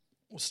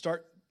We'll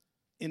start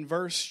in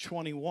verse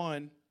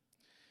 21.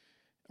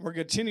 We're going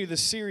to continue the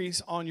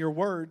series on your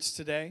words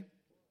today.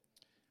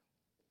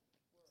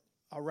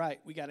 All right,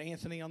 we got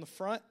Anthony on the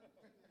front,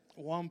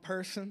 one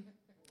person.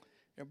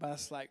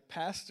 Everybody's like,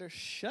 Pastor,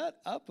 shut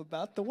up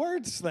about the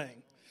words thing.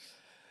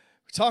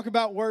 We talk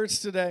about words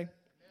today.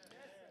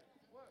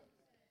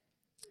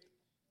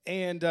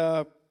 And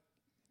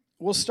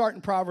we'll start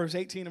in Proverbs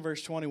 18 and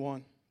verse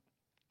 21.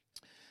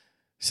 It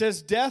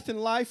says, death and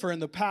life are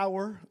in the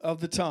power of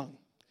the tongue,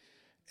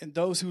 and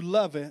those who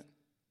love it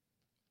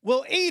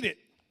will eat it.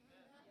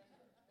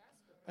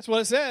 That's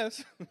what it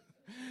says.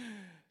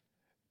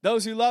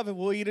 Those who love it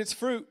will eat its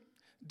fruit.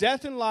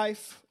 Death and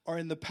life are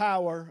in the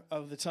power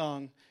of the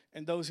tongue,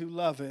 and those who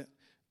love it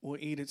will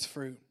eat its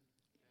fruit.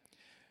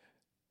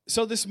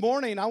 So this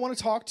morning, I want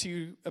to talk to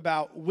you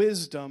about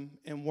wisdom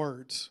and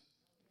words.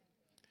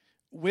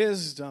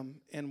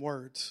 Wisdom and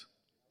words.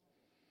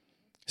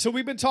 So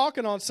we've been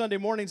talking on Sunday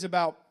mornings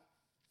about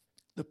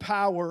the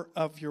power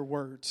of your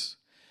words.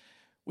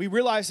 We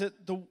realize that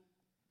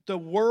the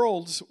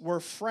worlds were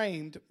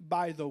framed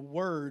by the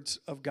words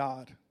of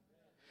God.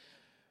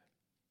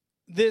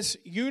 This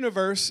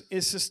universe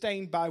is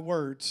sustained by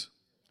words.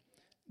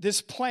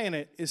 This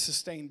planet is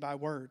sustained by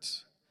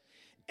words.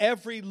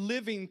 Every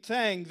living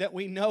thing that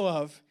we know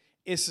of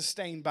is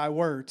sustained by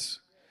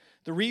words.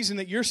 The reason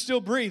that you're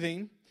still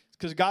breathing is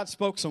because God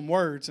spoke some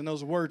words, and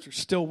those words are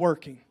still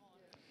working.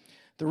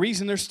 The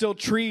reason there's still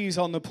trees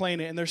on the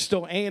planet, and there's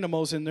still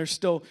animals, and there's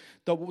still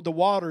the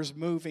water's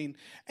moving,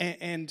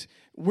 and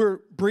we're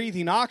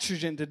breathing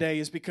oxygen today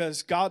is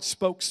because God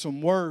spoke some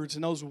words,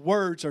 and those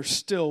words are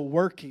still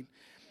working.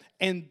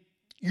 And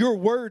your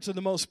words are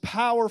the most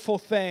powerful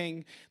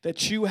thing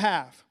that you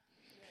have.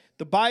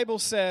 The Bible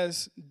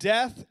says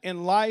death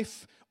and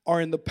life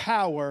are in the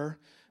power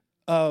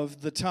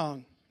of the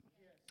tongue.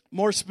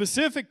 More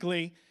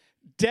specifically,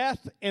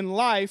 death and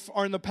life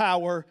are in the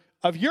power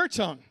of your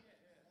tongue.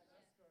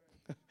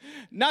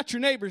 Not your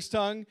neighbor's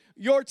tongue,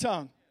 your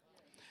tongue.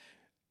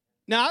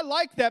 Now, I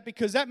like that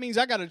because that means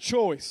I got a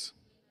choice.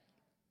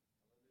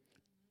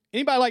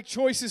 Anybody like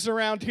choices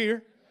around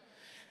here?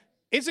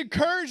 It's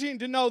encouraging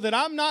to know that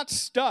I'm not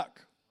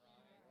stuck.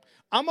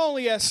 I'm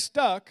only as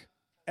stuck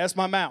as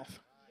my mouth.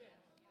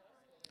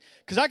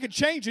 Because I can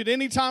change it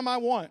anytime I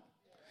want.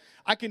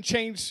 I can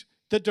change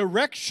the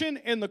direction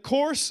and the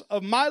course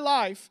of my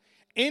life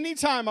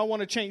anytime I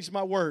want to change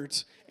my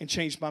words and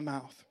change my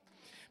mouth.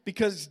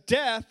 Because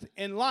death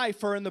and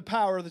life are in the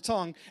power of the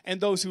tongue,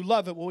 and those who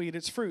love it will eat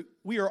its fruit.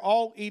 We are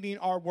all eating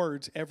our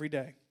words every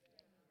day.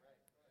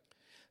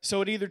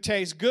 So it either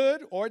tastes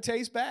good or it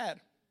tastes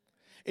bad.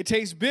 It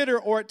tastes bitter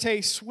or it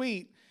tastes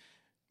sweet,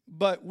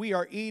 but we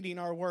are eating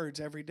our words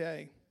every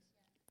day.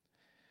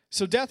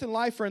 So death and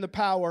life are in the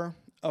power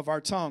of our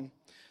tongue.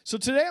 So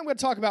today I'm going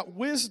to talk about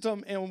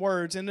wisdom and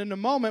words, and in a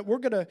moment we're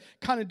going to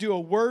kind of do a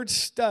word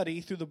study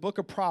through the book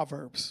of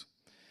Proverbs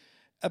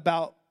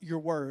about your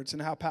words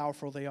and how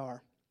powerful they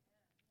are.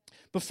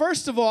 But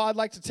first of all, I'd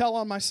like to tell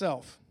on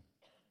myself.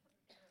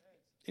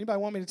 Anybody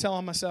want me to tell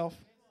on myself?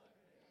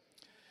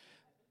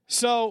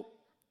 So,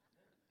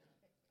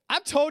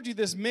 I've told you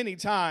this many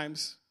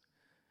times.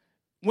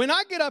 When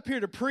I get up here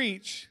to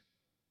preach,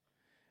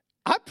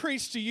 I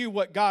preach to you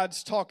what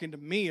God's talking to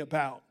me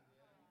about.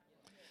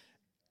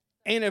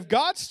 And if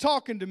God's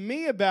talking to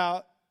me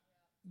about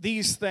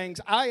these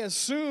things, I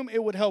assume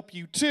it would help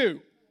you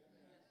too.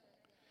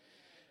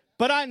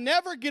 But I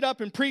never get up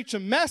and preach a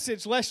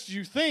message lest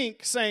you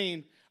think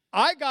saying,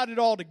 I got it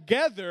all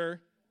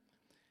together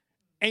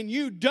and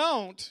you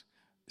don't,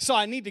 so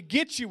I need to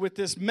get you with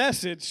this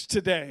message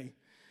today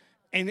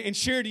and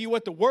share to you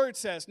what the word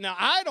says. Now,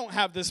 I don't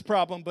have this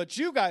problem, but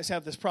you guys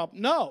have this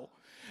problem. No,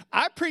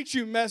 I preach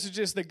you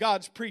messages that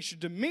God's preached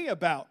to me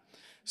about.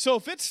 So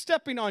if it's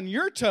stepping on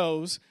your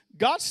toes,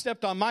 God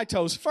stepped on my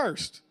toes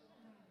first.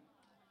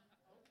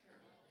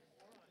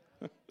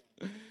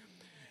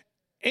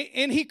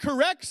 And he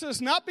corrects us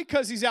not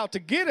because he's out to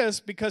get us,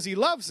 because he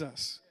loves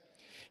us.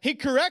 He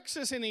corrects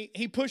us and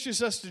he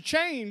pushes us to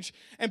change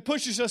and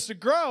pushes us to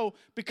grow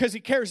because he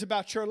cares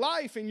about your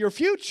life and your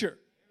future.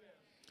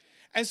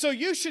 And so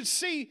you should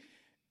see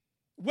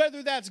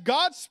whether that's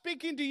God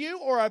speaking to you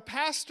or a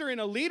pastor and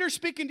a leader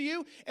speaking to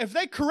you. If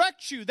they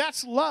correct you,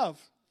 that's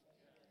love.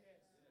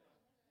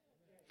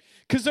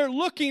 Because they're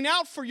looking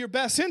out for your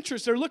best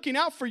interest. They're looking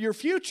out for your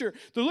future.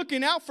 They're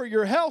looking out for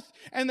your health.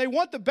 And they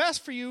want the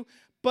best for you.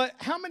 But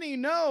how many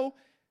know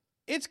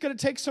it's going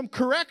to take some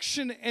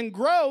correction and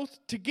growth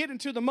to get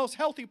into the most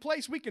healthy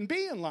place we can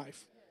be in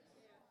life?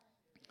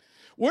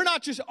 We're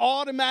not just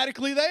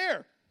automatically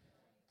there.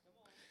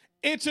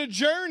 It's a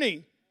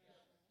journey.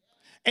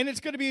 And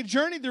it's going to be a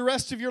journey the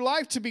rest of your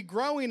life to be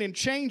growing and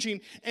changing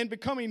and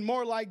becoming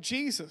more like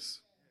Jesus.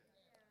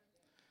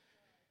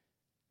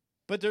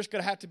 But there's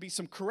going to have to be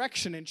some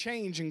correction and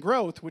change and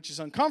growth, which is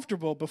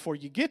uncomfortable before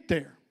you get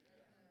there.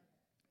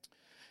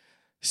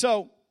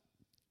 So,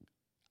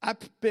 I've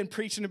been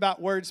preaching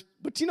about words,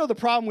 but do you know the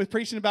problem with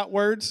preaching about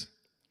words?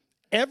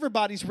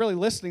 Everybody's really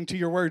listening to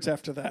your words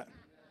after that.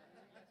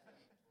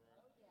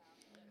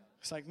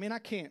 It's like, man, I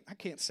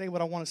can't say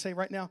what I want to say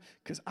right now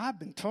because I've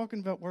been talking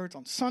about words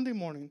on Sunday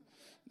morning.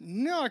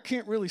 No, I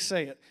can't really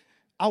say it.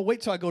 I'll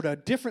wait till I go to a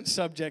different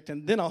subject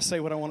and then I'll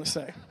say what I want to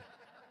say.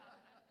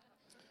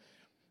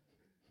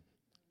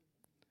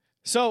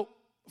 So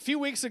a few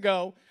weeks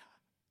ago,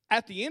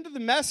 at the end of the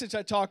message,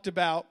 I talked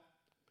about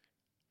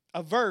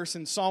a verse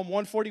in Psalm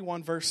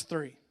 141, verse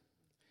 3.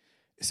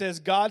 It says,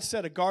 God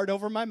set a guard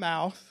over my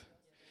mouth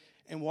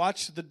and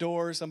watched the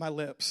doors of my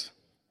lips.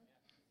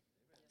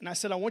 And I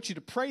said, I want you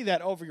to pray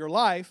that over your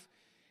life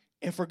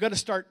if we're going to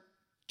start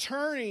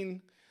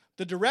turning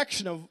the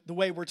direction of the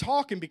way we're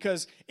talking.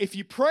 Because if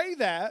you pray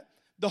that,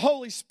 the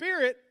Holy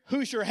Spirit,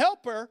 who's your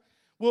helper,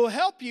 will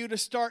help you to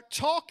start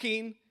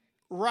talking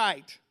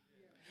right.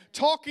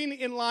 Talking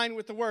in line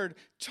with the word.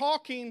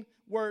 Talking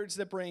words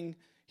that bring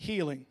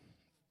healing.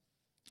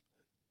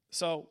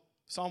 So,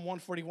 Psalm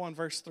 141,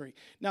 verse 3.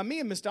 Now, me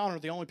and Miss Donna are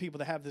the only people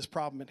that have this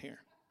problem in here,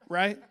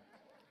 right?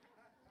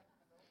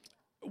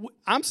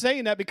 I'm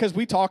saying that because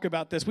we talk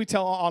about this. We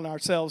tell on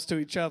ourselves to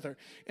each other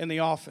in the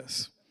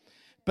office.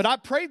 But I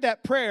prayed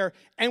that prayer,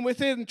 and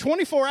within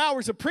 24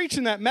 hours of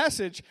preaching that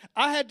message,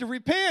 I had to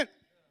repent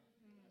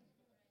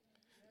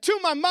to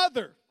my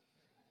mother.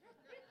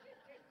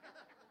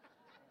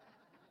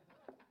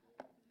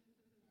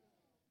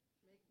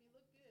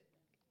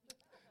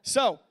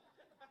 So,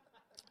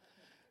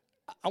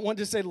 I wanted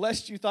to say,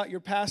 lest you thought your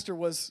pastor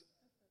was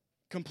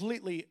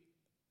completely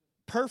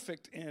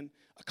perfect and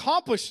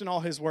accomplished in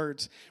all his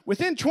words.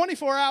 Within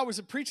 24 hours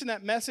of preaching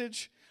that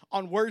message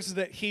on words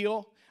that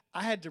heal,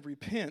 I had to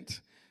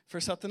repent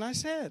for something I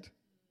said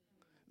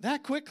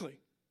that quickly.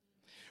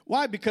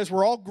 Why? Because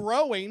we're all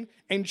growing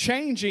and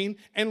changing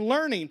and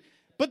learning.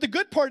 But the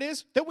good part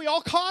is that we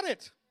all caught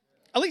it.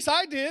 At least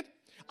I did.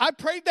 I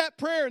prayed that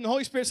prayer and the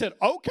Holy Spirit said,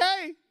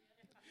 okay.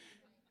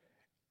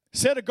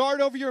 Set a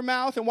guard over your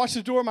mouth and watch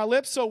the door of my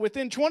lips. So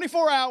within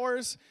 24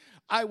 hours,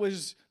 I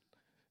was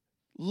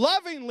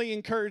lovingly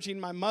encouraging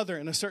my mother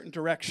in a certain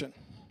direction.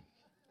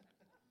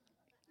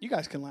 You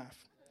guys can laugh.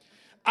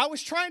 I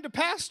was trying to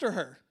pastor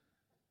her.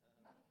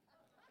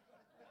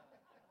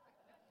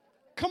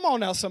 Come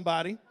on now,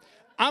 somebody.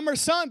 I'm her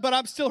son, but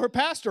I'm still her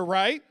pastor,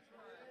 right?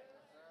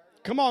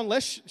 Come on,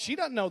 she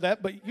doesn't know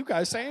that, but you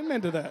guys say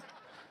amen to that.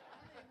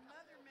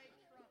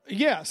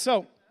 Yeah,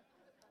 so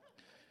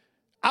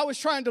I was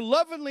trying to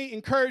lovingly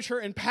encourage her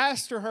and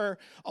pastor her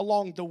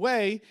along the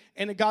way,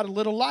 and it got a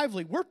little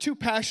lively. We're two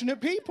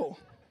passionate people.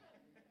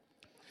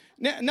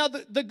 Now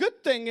the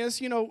good thing is,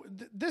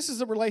 this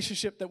is a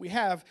relationship that we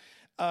have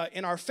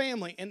in our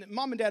family. And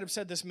Mom and Dad have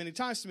said this many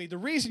times to me. The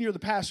reason you're the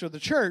pastor of the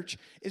church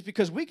is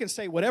because we can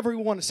say whatever we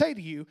want to say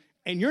to you,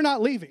 and you're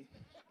not leaving.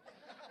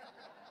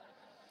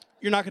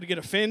 You're not going to get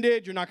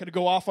offended. You're not going to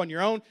go off on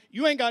your own.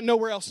 You ain't got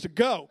nowhere else to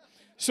go.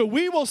 So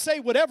we will say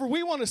whatever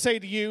we want to say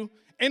to you,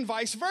 and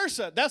vice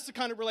versa. That's the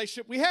kind of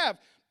relationship we have.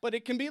 But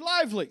it can be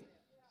lively.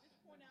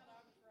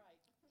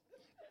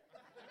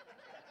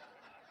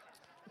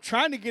 I'm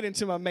trying to get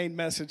into my main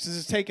message. This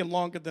is taking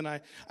longer than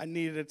I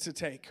needed it to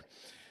take.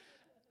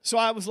 So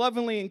I was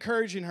lovingly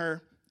encouraging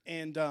her,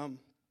 and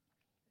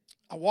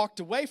I walked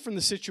away from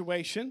the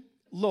situation,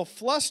 a little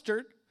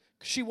flustered,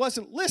 because she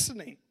wasn't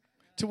listening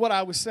to what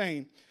I was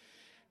saying.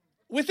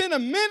 Within a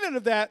minute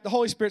of that, the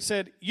Holy Spirit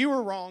said, you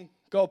were wrong.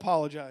 Go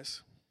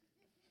apologize.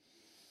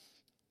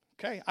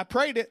 Okay, I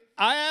prayed it.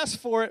 I asked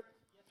for it.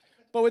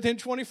 But within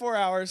 24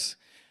 hours,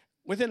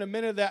 within a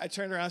minute of that, I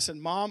turned around and said,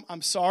 Mom,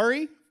 I'm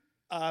sorry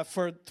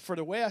for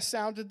the way I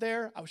sounded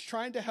there. I was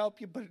trying to help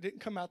you, but it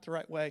didn't come out the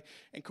right way.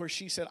 And, of course,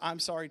 she said, I'm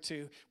sorry,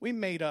 too. We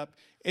made up.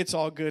 It's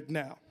all good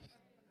now.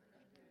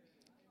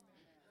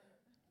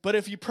 But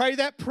if you pray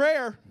that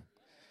prayer,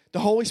 the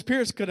Holy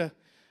Spirit's going to...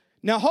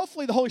 Now,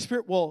 hopefully, the Holy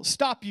Spirit will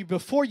stop you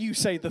before you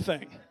say the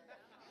thing.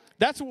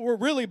 That's what we're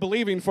really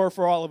believing for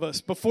all of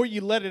us, before you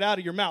let it out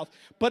of your mouth.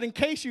 But in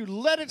case you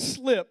let it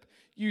slip,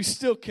 you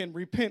still can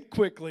repent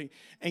quickly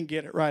and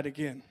get it right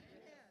again.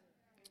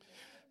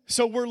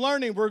 So we're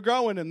learning, we're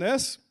growing in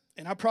this,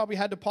 and I probably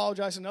had to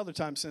apologize another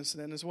time since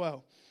then as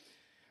well.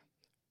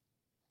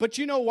 But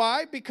you know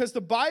why? Because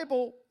the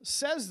Bible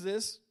says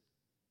this,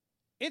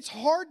 it's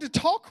hard to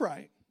talk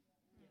right.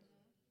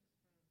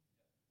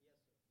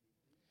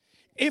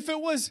 If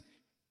it was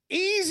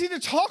easy to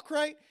talk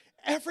right,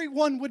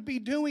 everyone would be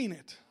doing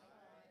it.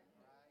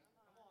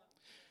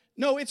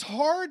 No, it's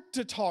hard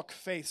to talk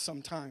faith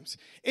sometimes.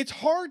 It's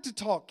hard to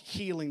talk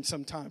healing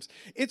sometimes.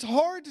 It's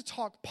hard to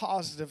talk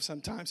positive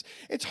sometimes.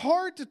 It's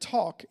hard to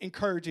talk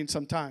encouraging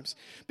sometimes.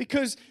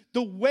 Because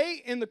the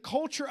way in the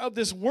culture of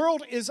this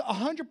world is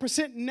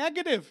 100%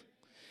 negative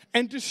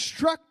and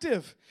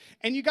destructive.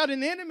 And you got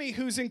an enemy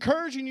who's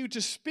encouraging you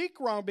to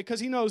speak wrong because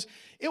he knows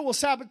it will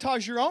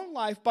sabotage your own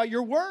life by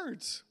your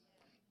words.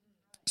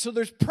 So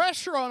there's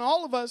pressure on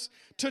all of us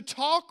to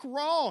talk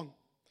wrong.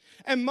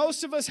 And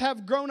most of us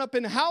have grown up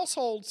in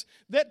households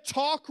that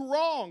talk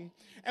wrong.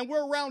 And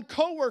we're around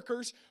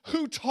coworkers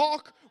who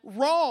talk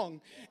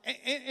wrong.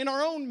 And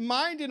our own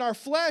mind and our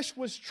flesh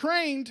was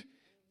trained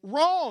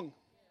wrong.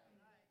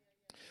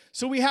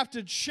 So we have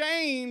to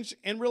change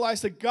and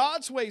realize that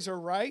God's ways are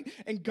right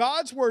and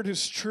God's word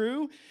is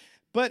true,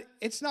 but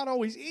it's not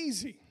always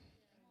easy.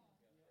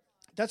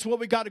 That's what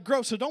we got to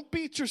grow. So don't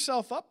beat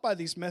yourself up by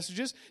these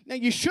messages. Now,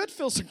 you should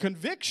feel some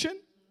conviction,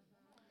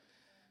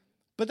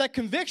 but that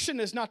conviction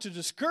is not to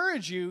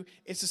discourage you.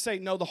 It's to say,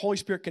 no, the Holy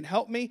Spirit can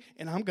help me,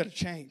 and I'm going to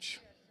change.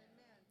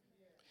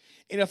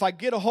 And if I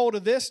get a hold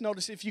of this,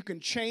 notice if you can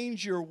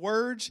change your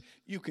words,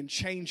 you can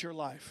change your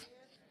life.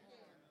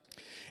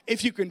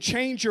 If you can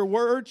change your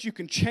words, you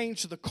can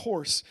change the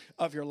course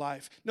of your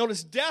life.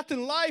 Notice death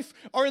and life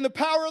are in the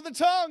power of the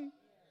tongue.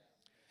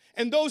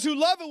 And those who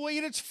love it will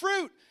eat its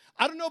fruit.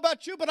 I don't know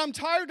about you, but I'm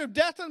tired of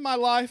death in my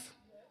life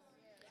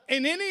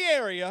in any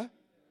area.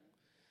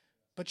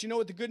 But you know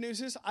what the good news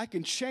is? I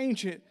can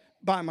change it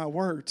by my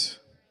words.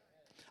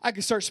 I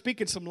can start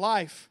speaking some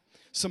life,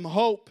 some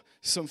hope,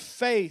 some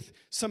faith,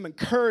 some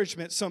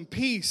encouragement, some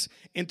peace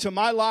into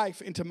my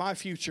life, into my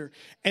future.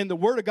 And the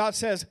Word of God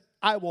says,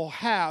 I will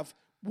have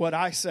what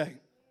I say.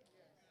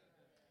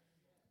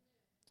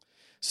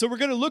 So we're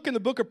going to look in the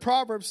book of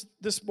Proverbs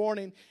this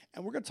morning,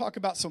 and we're going to talk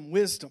about some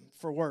wisdom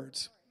for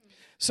words.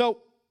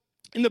 So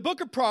in the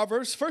book of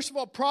Proverbs, first of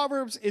all,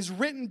 Proverbs is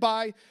written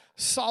by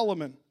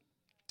Solomon.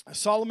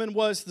 Solomon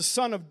was the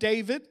son of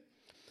David,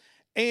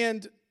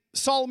 and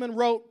Solomon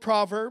wrote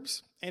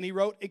Proverbs, and he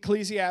wrote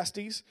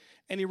Ecclesiastes,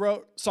 and he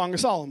wrote Song of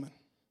Solomon.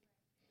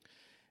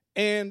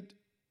 And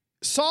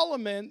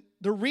Solomon,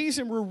 the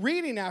reason we're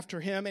reading after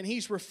him, and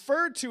he's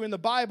referred to in the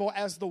Bible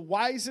as the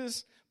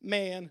wisest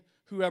man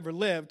who ever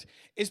lived,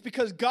 is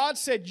because God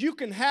said, you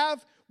can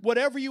have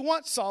whatever you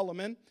want,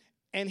 Solomon,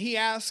 and he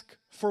asked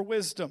for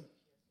wisdom.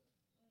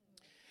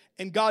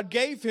 And God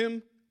gave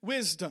him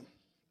wisdom.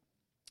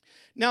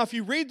 Now, if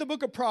you read the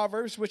book of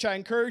Proverbs, which I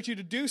encourage you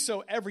to do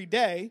so every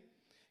day,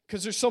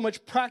 because there's so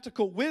much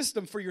practical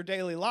wisdom for your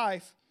daily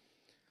life,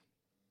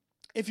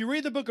 if you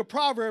read the book of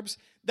Proverbs,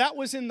 that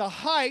was in the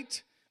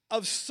height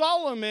of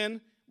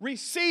Solomon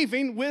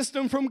receiving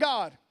wisdom from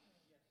God.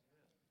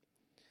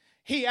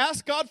 He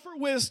asked God for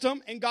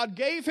wisdom, and God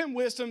gave him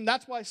wisdom.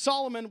 That's why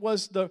Solomon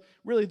was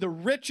really the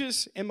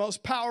richest and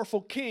most powerful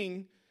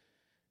king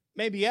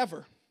maybe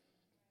ever.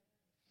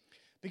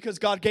 Because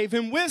God gave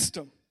him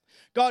wisdom.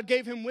 God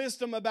gave him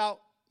wisdom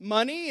about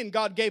money, and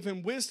God gave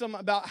him wisdom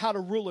about how to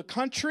rule a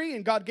country,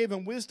 and God gave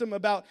him wisdom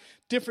about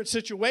different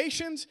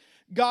situations.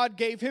 God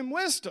gave him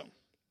wisdom.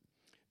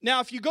 Now,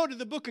 if you go to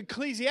the book of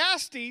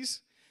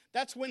Ecclesiastes,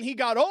 that's when he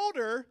got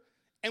older,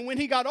 and when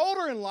he got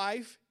older in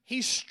life,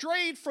 he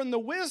strayed from the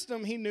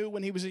wisdom he knew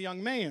when he was a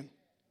young man.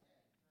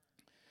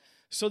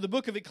 So the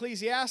book of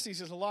Ecclesiastes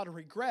is a lot of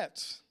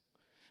regrets,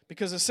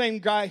 because the same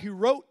guy who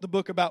wrote the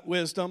book about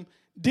wisdom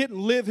didn't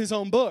live his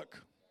own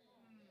book.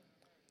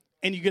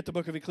 And you get the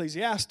book of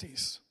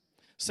Ecclesiastes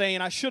saying,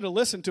 I should have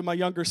listened to my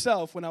younger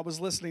self when I was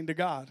listening to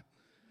God.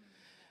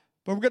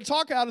 But we're going to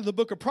talk out of the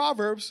book of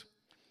Proverbs.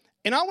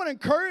 And I want to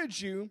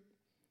encourage you,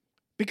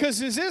 because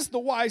this is the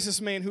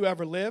wisest man who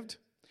ever lived,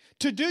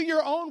 to do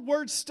your own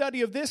word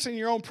study of this in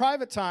your own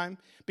private time,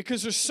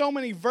 because there's so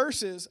many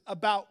verses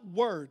about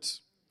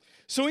words.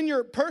 So in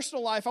your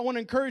personal life, I want to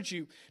encourage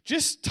you,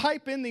 just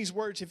type in these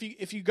words.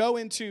 If you go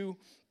into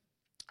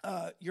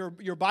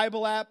your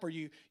Bible app, or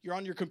you're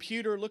on your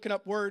computer looking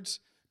up words,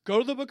 go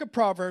to the book of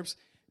Proverbs,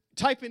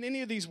 type in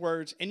any of these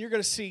words, and you're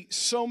going to see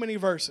so many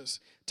verses.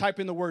 Type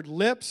in the word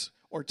lips,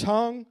 or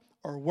tongue,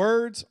 or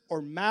words, or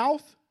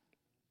mouth.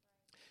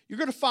 You're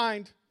going to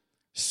find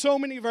so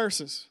many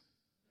verses.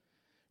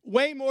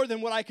 Way more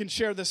than what I can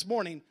share this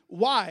morning.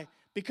 Why?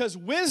 Because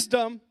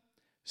wisdom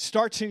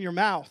starts in your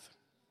mouth.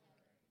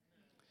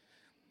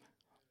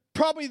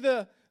 Probably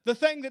the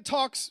thing that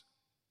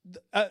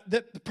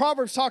the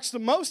Proverbs talks the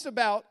most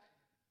about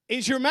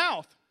is your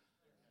mouth,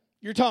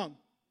 your tongue,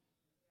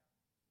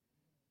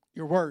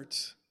 your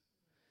words.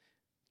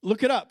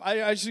 Look it up.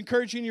 I just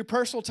encourage you in your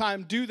personal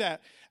time, do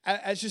that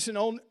as just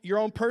your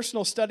own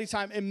personal study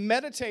time, and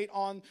meditate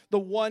on the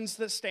ones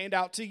that stand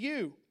out to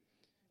you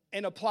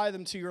and apply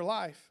them to your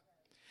life.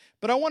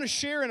 But I want to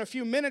share in a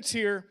few minutes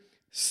here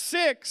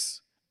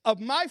 6 of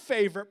my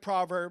favorite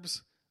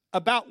Proverbs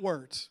about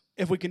words,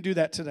 if we can do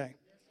that today.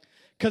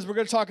 Because we're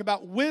going to talk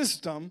about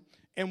wisdom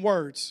and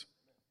words.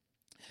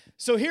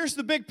 So here's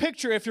the big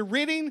picture. If you're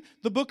reading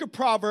the book of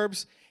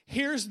Proverbs,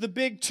 here's the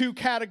big 2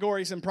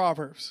 categories in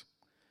Proverbs: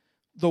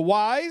 the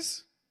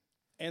wise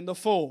and the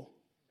fool.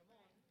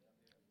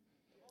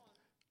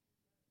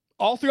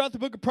 All throughout the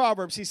book of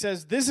Proverbs, he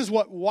says, this is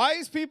what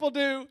wise people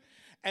do,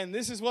 and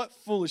this is what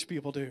foolish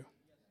people do.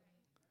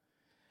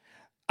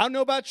 I don't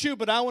know about you,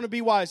 but I want to be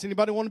wise.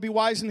 Anybody want to be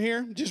wise in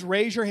here? Just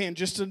raise your hand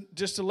just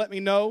to let me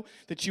know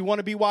that you want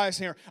to be wise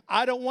in here.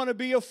 I don't want to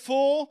be a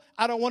fool.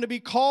 I don't want to be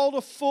called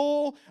a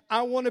fool.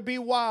 I want to be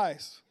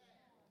wise.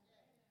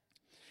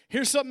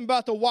 Here's something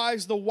about the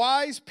wise. The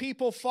wise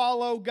people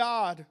follow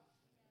God,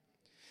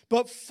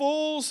 but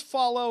fools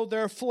follow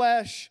their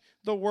flesh,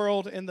 the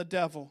world, and the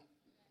devil.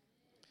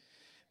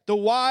 The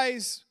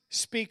wise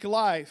speak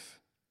life.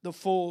 The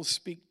fools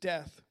speak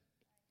death.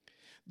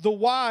 The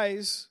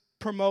wise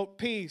promote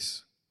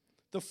peace.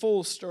 The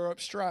fools stir up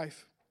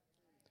strife.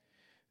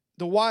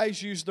 The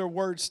wise use their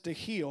words to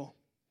heal.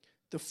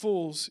 The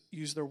fools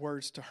use their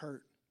words to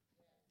hurt.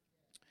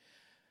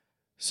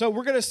 So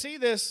we're going to see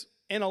this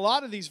in a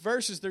lot of these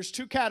verses. There's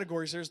two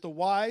categories. There's the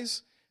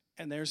wise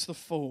and there's the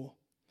fool.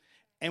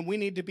 And we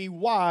need to be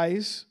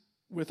wise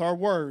with our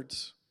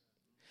words.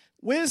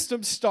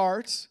 Wisdom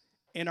starts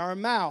in our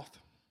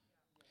mouth.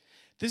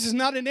 This is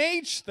not an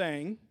age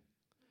thing.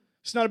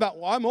 It's not about,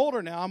 well, I'm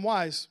older now, I'm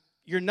wise.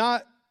 You're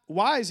not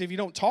wise if you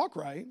don't talk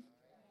right.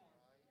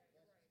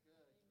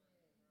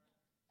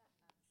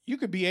 You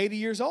could be 80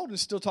 years old and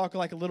still talk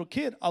like a little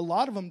kid. A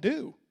lot of them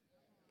do.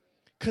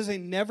 Because they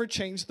never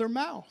change their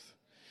mouth.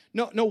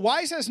 No,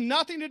 wise has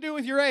nothing to do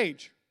with your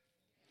age.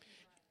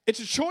 It's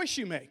a choice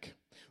you make.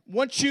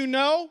 Once you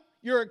know,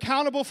 you're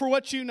accountable for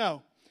what you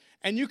know.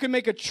 And you can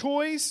make a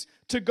choice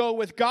to go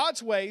with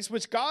God's ways,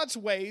 which God's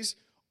ways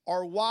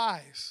are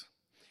wise.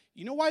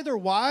 You know why they're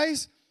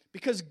wise?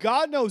 Because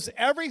God knows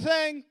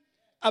everything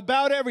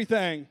about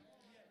everything,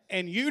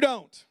 and you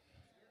don't.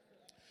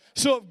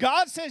 So if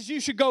God says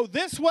you should go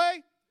this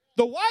way,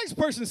 the wise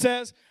person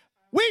says,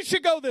 we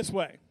should go this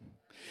way.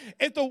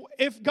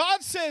 If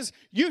God says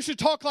you should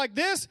talk like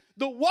this,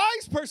 the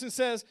wise person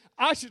says,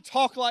 I should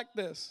talk like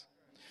this.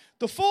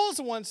 The fool's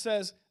the one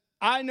says,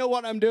 I know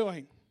what I'm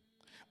doing.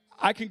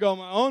 I can go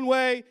my own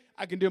way.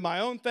 I can do my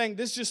own thing.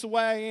 This is just the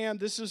way I am.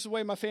 This is the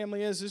way my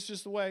family is. This is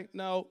just the way.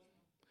 No,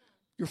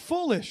 you're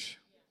foolish.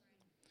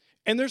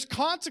 And there's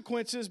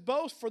consequences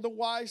both for the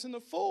wise and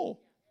the fool.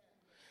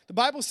 The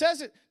Bible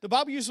says it. The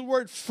Bible uses the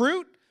word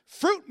fruit.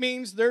 Fruit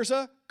means there's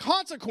a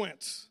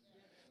consequence.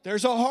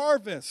 There's a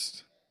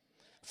harvest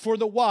for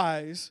the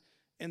wise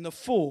and the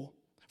fool.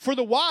 For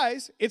the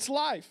wise, it's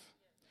life.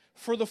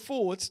 For the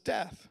fool, it's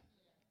death.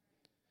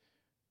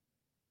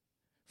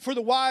 For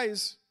the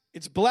wise,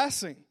 it's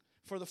blessing.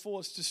 For the fool,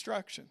 it's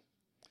destruction.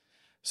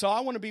 So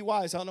I want to be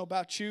wise. I don't know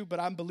about you, but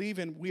I'm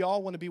believing we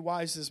all want to be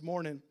wise this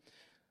morning.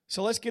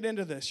 So let's get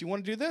into this. You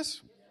want to do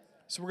this?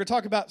 So we're going to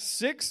talk about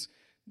 6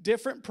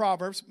 different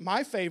proverbs.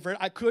 My favorite.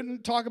 I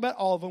couldn't talk about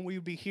all of them. We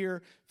would be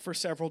here for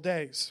several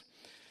days.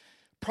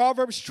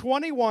 Proverbs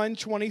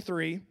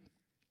 21:23.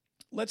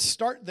 Let's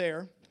start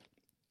there.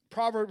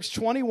 Proverbs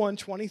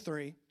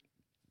 21:23.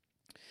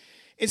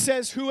 It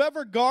says,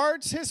 whoever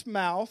guards his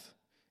mouth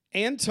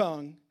and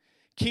tongue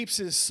keeps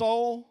his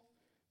soul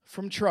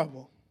from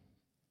trouble.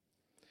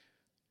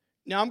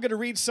 Now, I'm going to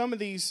read some of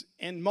these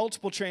in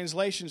multiple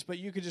translations, but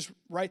you could just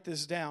write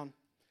this down.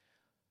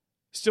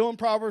 Still in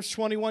Proverbs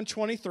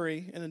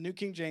 21:23 in the New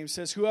King James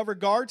says, whoever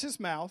guards his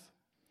mouth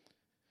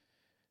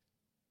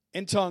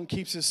and tongue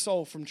keeps his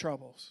soul from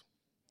troubles.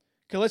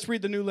 Okay, let's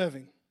read the New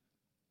Living.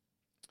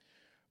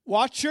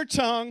 Watch your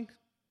tongue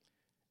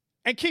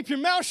and keep your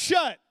mouth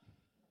shut.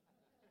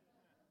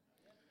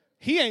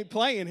 He ain't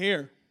playing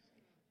here.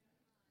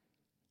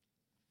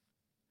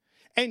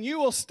 And you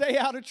will stay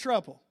out of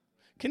trouble.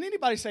 Can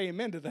anybody say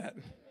amen to that?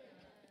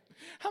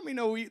 How many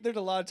know there's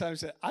a lot of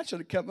times that I should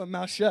have kept my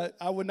mouth shut.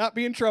 I would not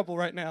be in trouble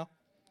right now.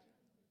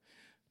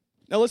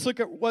 Now let's look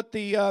at what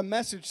the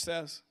message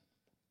says.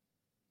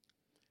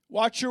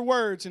 Watch your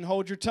words and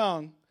hold your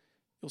tongue.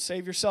 You'll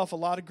save yourself a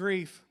lot of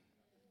grief.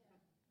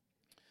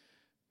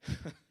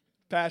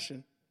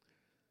 Passion.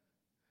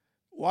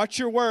 Watch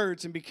your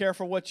words and be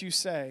careful what you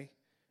say,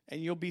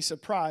 and you'll be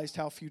surprised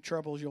how few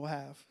troubles you'll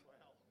have.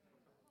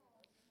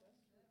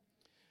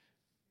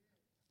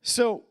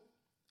 So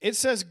it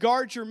says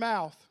guard your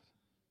mouth,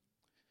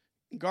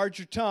 guard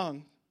your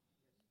tongue,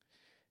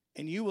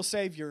 and you will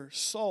save your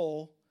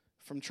soul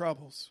from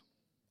troubles.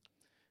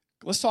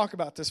 Let's talk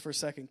about this for a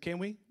second, can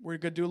we? We're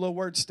going to do a little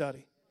word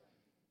study.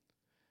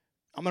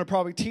 I'm going to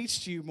probably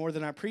teach to you more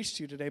than I preached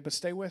to you today, but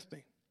stay with me.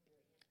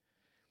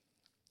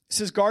 It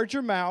says guard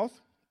your mouth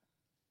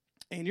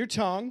and your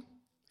tongue,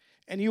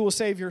 and you will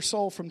save your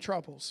soul from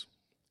troubles.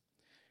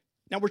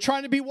 Now we're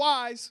trying to be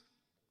wise.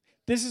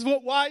 This is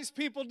what wise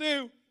people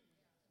do.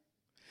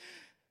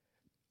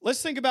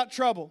 Let's think about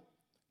trouble.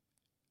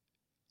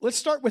 Let's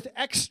start with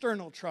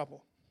external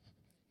trouble.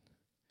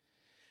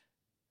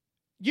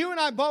 You and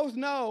I both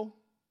know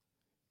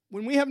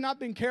when we have not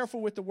been careful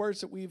with the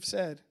words that we've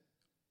said,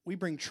 we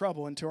bring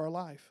trouble into our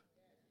life.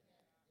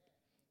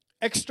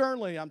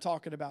 Externally, I'm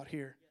talking about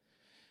here.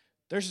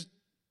 There's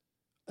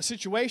a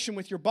situation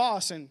with your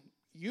boss and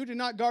you did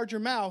not guard your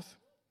mouth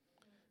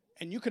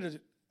and you could have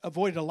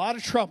avoided a lot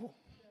of trouble.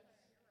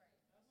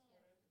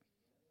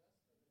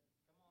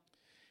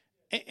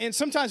 And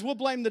sometimes we'll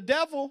blame the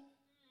devil.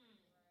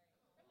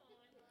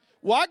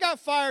 Well, I got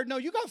fired. No,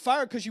 you got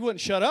fired because you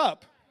wouldn't shut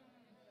up.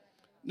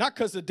 Not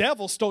because the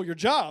devil stole your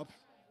job.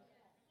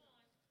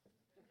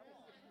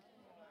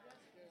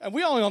 And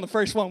we only on the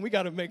first one. We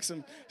got to make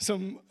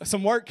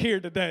some work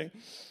here today.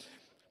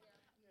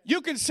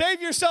 You can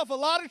save yourself a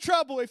lot of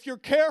trouble if you're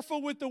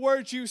careful with the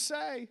words you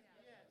say.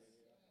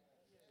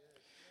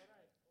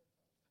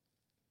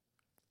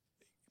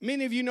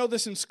 Many of you know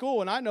this in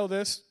school, and I know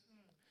this.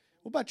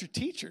 What about your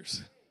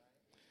teachers?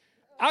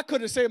 I could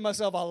have saved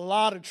myself a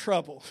lot of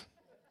trouble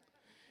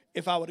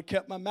if I would have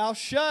kept my mouth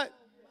shut.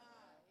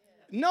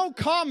 No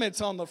comments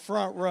on the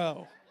front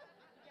row.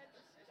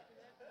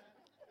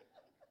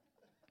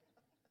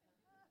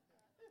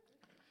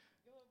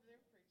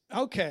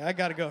 Okay, I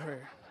got to go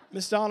here.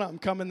 Miss Donna, I'm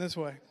coming this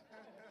way.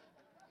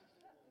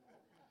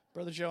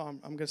 Brother Joe, I'm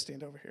going to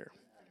stand over here.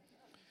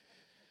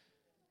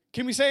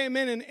 Can we say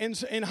amen?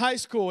 In high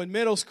school, in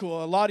middle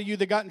school, a lot of you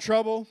that got in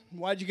trouble,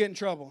 why'd you get in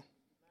trouble?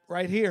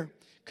 Right here.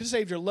 Could have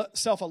saved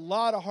yourself a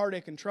lot of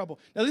heartache and trouble.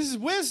 Now, this is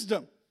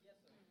wisdom.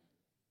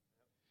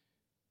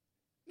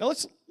 Now,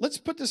 let's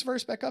put this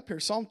verse back up here.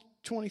 Psalm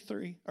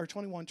 23, or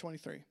 21,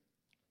 23,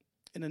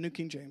 in the New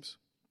King James.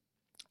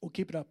 We'll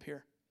keep it up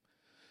here.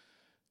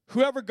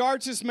 Whoever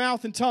guards his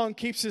mouth and tongue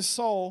keeps his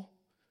soul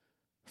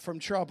from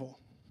trouble.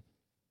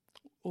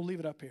 We'll leave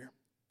it up here.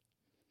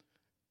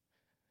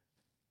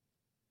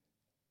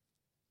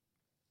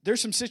 There's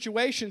some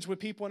situations with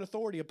people in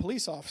authority, a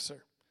police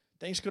officer.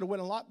 Things could have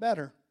went a lot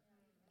better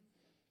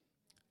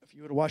if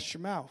you would have watched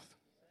your mouth.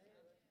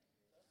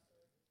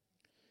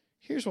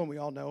 Here's one we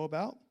all know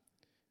about.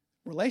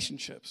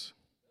 Relationships.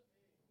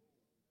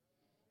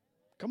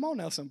 Come on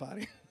now,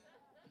 somebody.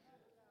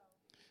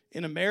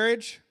 In a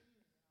marriage,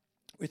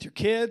 with your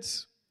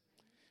kids,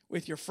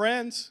 with your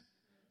friends,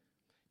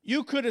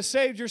 you could have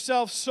saved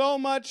yourself so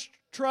much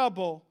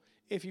trouble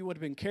if you would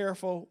have been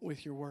careful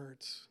with your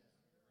words.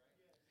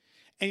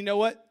 And you know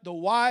what? The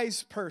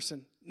wise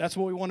person, that's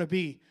what we want to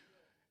be,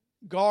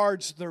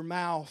 guards their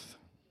mouth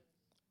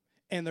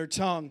and their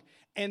tongue,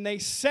 and they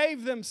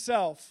save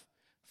themselves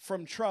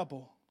from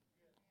trouble.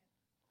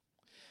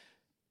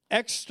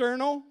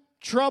 External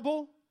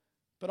trouble,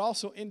 but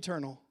also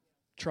internal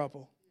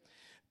trouble.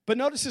 But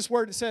notice this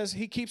word, it says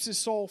he keeps his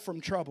soul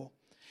from trouble.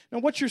 Now,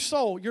 what's your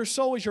soul? Your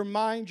soul is your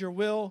mind, your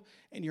will,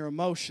 and your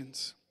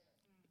emotions.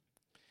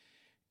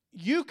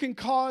 You can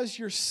cause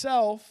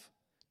yourself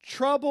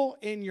trouble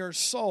in your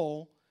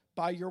soul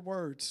by your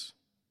words.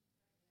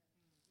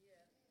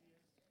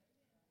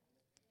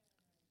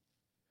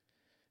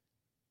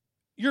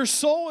 Your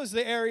soul is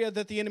the area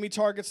that the enemy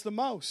targets the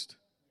most.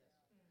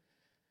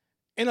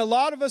 And a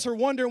lot of us are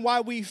wondering why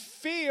we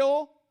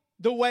feel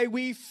the way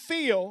we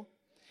feel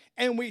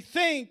and we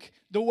think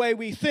the way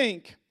we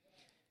think.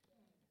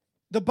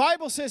 The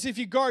Bible says if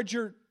you guard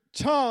your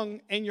tongue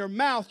and your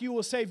mouth, you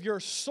will save your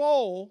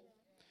soul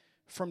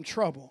from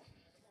trouble.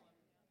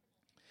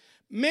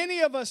 Many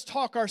of us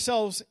talk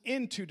ourselves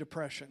into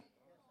depression.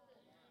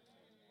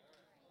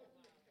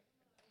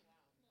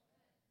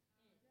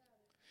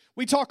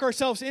 We talk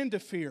ourselves into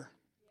fear.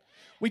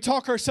 We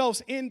talk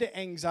ourselves into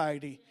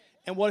anxiety.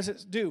 And what does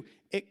it do?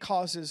 It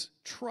causes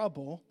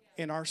trouble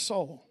in our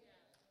soul.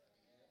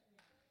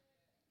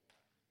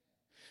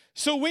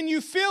 So when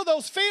you feel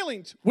those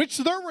feelings, which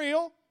they're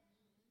real,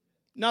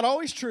 not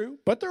always true,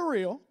 but they're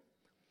real,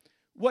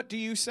 what do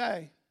you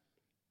say?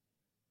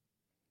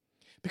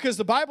 Because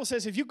the Bible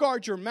says if you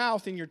guard your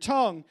mouth and your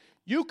tongue,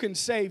 you can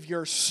save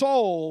your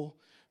soul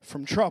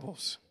from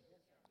troubles.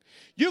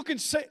 You can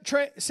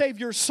save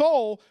your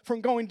soul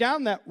from going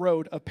down that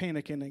road of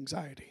panic and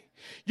anxiety.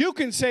 You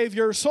can save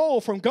your soul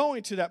from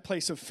going to that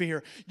place of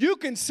fear. You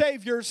can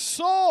save your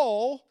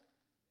soul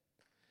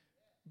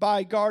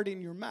by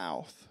guarding your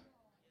mouth.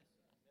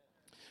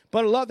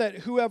 But I love that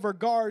whoever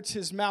guards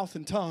his mouth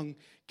and tongue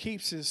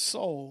keeps his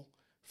soul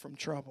from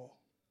trouble.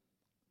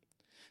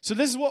 So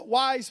this is what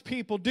wise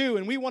people do,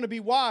 and we want to be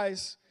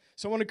wise.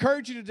 So I want to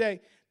encourage you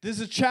today, this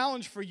is a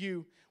challenge for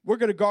you. We're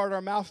going to guard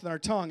our mouth and our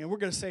tongue, and we're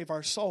going to save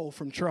our soul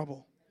from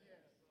trouble.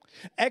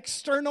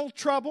 External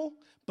trouble,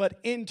 but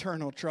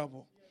internal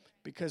trouble,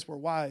 because we're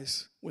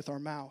wise with our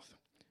mouth.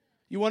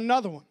 You want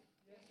another one?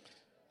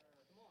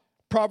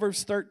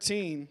 Proverbs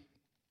 13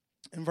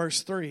 and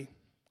verse 3.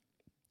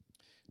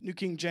 New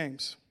King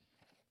James.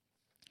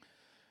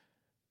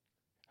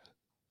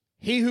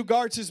 He who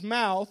guards his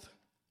mouth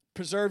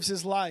preserves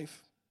his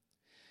life,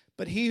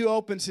 but he who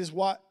opens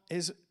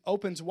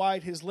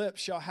wide his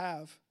lips shall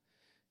have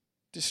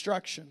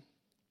destruction.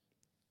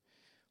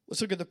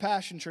 Let's look at the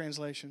Passion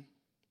Translation.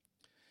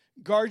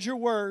 Guard your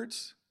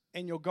words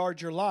and you'll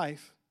guard your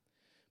life,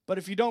 but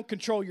if you don't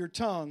control your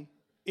tongue,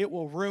 it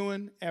will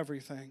ruin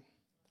everything.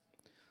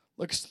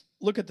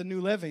 Look at the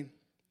New Living.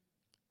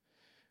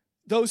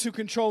 Those who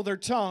control their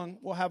tongue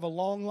will have a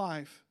long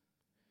life,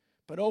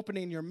 but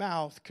opening your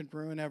mouth can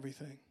ruin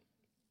everything.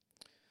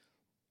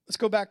 Let's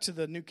go back to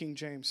the New King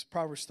James,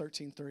 Proverbs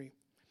 13:3.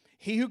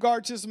 He who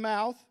guards his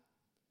mouth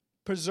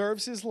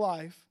preserves his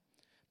life,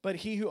 but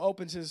he who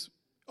opens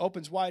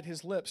wide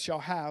his lips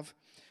shall have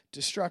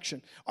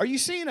destruction. Are you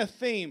seeing a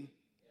theme?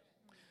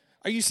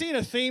 Are you seeing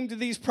a theme to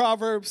these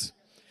Proverbs?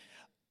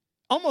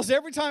 Almost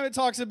every time it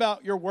talks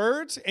about your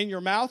words and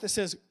your mouth, it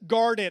says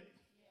guard it.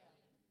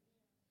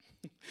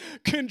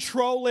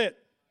 Control it.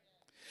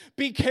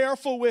 Be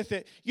careful with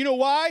it. You know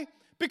why?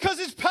 Because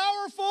it's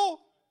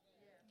powerful.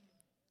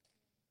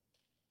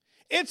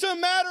 It's a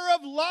matter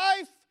of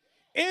life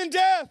and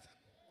death.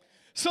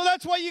 So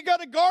that's why you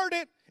got to guard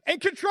it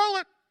and control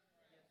it.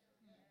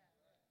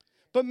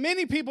 But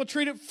many people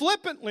treat it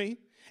flippantly,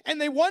 and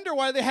they wonder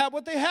why they have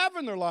what they have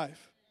in their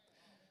life.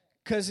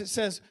 Because it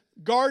says,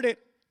 guard it,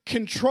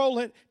 control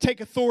it, take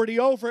authority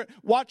over it,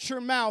 watch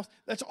your mouth.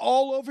 That's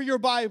all over your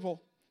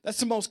Bible. That's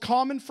the most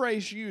common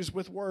phrase used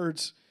with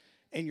words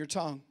and your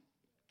tongue.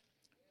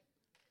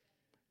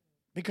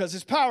 because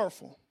it's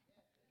powerful.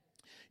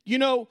 You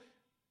know,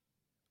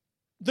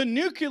 the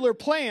nuclear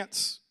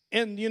plants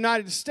in the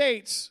United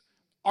States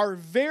are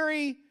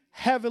very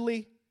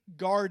heavily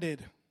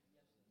guarded.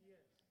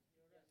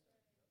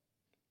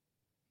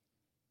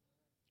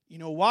 You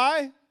know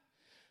why?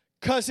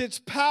 Because it's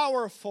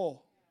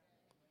powerful.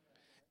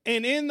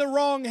 And in the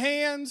wrong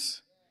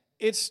hands,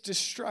 it's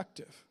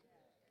destructive.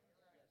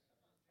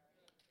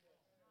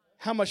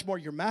 How much more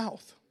your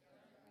mouth?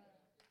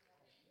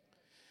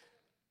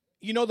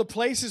 You know, the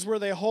places where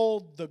they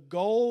hold the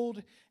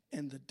gold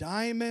and the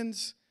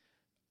diamonds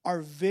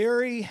are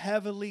very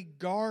heavily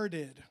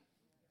guarded.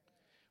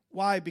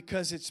 Why?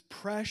 Because it's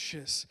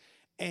precious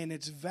and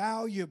it's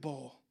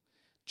valuable,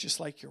 just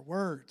like your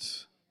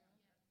words.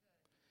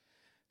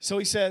 So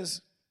he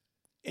says,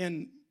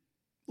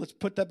 let's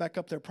put that back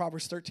up there,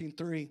 Proverbs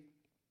 13:3.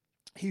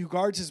 He who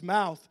guards his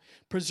mouth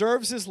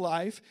preserves his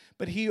life,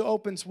 but he who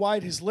opens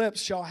wide his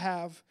lips shall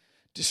have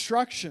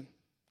destruction.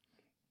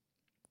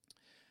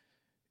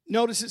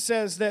 Notice it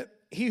says that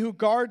he who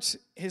guards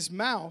his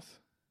mouth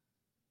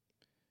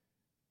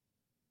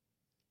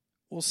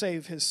will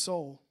save his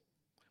soul,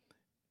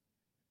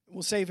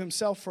 will save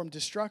himself from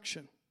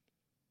destruction.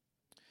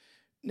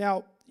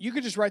 Now, you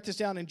could just write this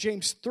down in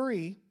James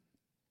 3.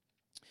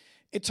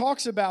 It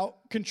talks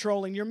about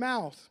controlling your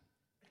mouth.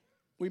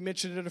 We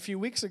mentioned it a few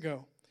weeks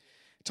ago.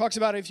 It talks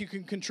about if you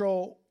can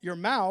control your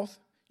mouth,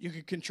 you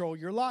can control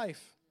your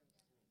life.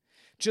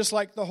 Just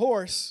like the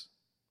horse,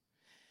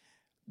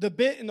 the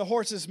bit in the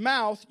horse's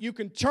mouth, you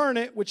can turn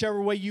it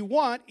whichever way you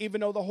want,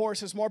 even though the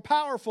horse is more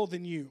powerful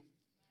than you.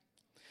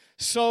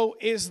 So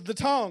is the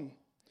tongue.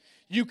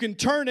 You can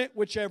turn it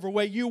whichever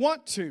way you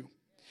want to.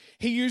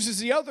 He uses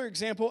the other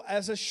example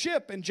as a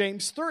ship in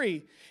James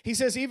 3. He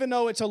says even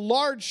though it's a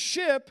large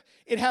ship,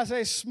 it has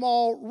a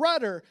small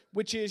rudder,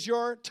 which is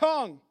your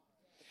tongue.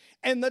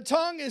 And the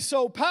tongue is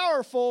so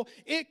powerful,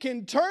 it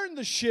can turn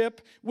the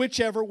ship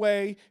whichever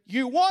way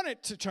you want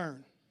it to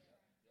turn.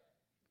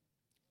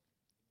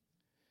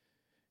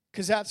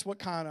 Because that's what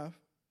kind of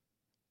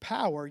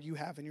power you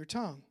have in your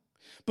tongue.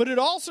 But it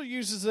also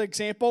uses the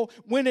example,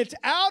 when it's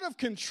out of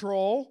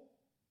control,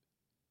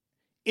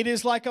 it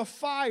is like a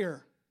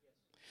fire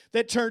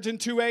that turns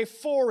into a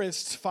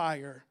forest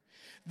fire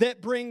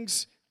that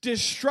brings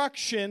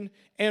destruction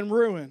and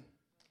ruin.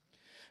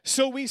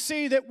 So we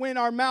see that when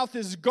our mouth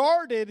is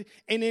guarded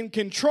and in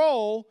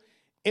control,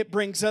 it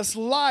brings us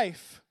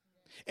life.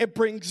 It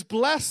brings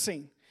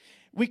blessing.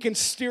 We can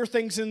steer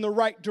things in the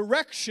right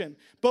direction.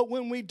 But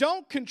when we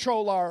don't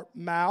control our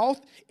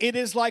mouth, it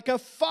is like a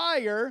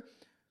fire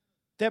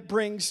that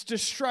brings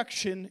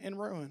destruction and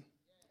ruin.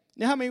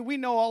 Now, I mean, we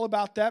know all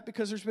about that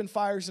because there's been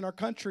fires in our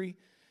country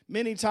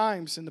many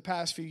times in the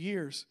past few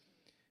years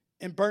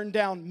and burned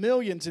down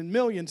millions and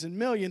millions and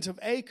millions of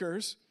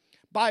acres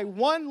by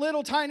one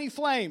little tiny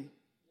flame.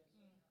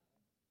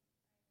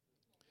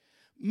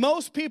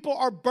 Most people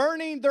are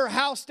burning their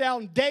house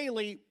down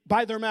daily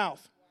by their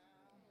mouth.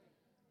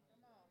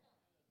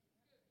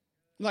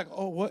 Like,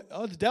 oh, what?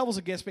 Oh, the devil's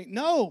against me.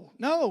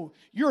 No.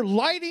 You're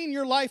lighting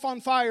your life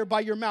on fire by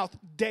your mouth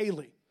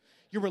daily.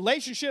 Your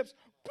relationships,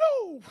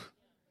 woo!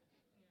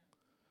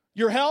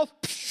 Your health,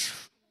 psh.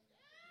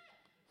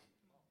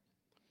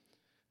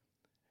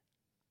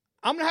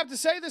 I'm going to have to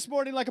say this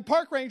morning, like a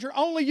park ranger,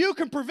 only you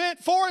can prevent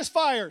forest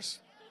fires.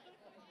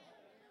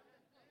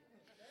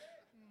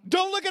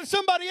 Don't look at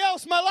somebody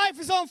else. My life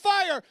is on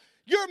fire.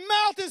 Your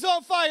mouth is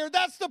on fire.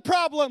 That's the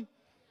problem.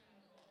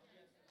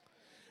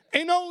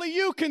 And only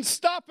you can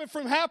stop it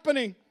from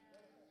happening.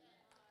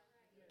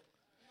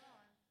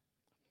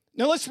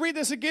 Now let's read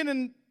this again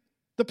in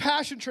the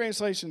Passion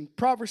Translation,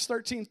 Proverbs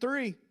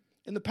 13:3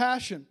 in the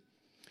Passion.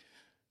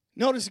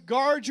 Notice,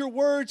 guard your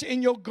words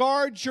and you'll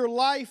guard your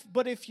life,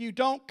 but if you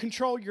don't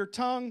control your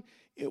tongue,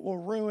 it will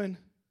ruin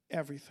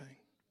everything.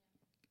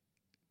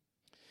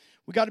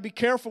 We got to be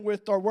careful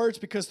with our words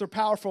because they're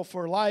powerful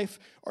for life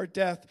or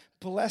death,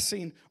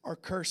 blessing or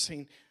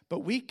cursing. But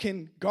we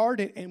can guard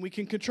it and we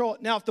can control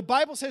it. Now, if the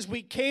Bible says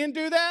we can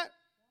do that,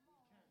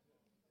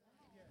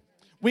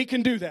 we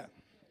can do that.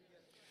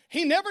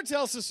 He never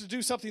tells us to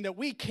do something that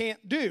we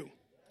can't do.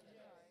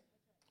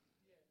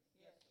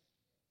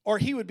 Or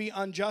he would be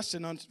unjust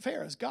and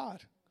unfair as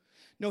God.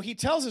 No, he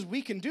tells us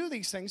we can do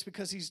these things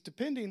because he's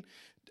depending,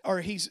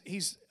 or he's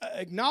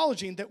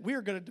acknowledging that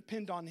we're going to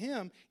depend on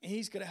him and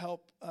he's going to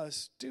help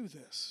us do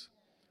this.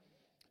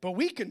 But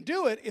we can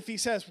do it if he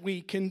says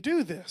we can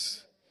do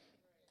this.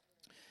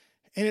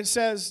 And it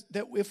says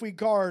that if we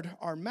guard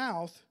our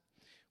mouth,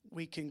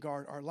 we can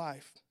guard our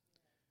life.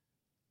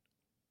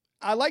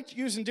 I like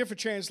using different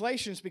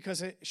translations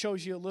because it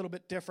shows you a little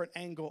bit different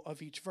angle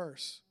of each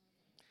verse.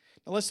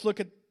 Now let's look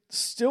at,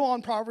 still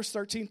on Proverbs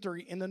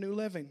 13:3 in the New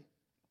Living.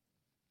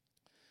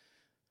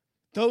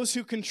 Those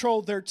who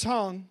control their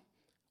tongue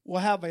will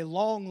have a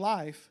long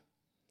life,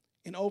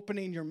 and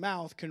opening your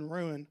mouth can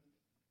ruin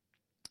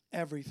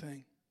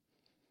everything.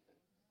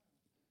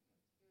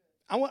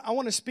 I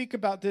want to speak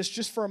about this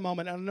just for a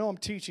moment. I know I'm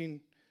teaching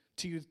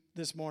to you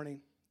this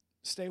morning.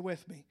 Stay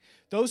with me.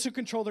 Those who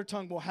control their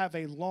tongue will have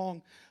a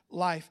long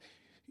life.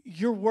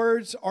 Your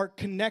words are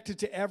connected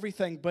to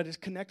everything, but it's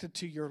connected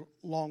to your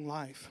long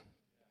life.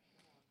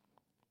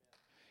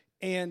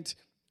 And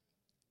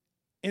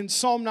in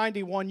Psalm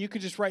 91, you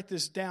could just write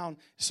this down.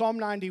 Psalm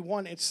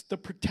 91, it's the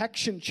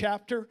protection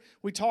chapter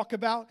we talk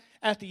about.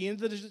 At the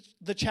end of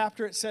the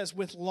chapter, it says,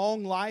 with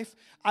long life,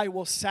 I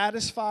will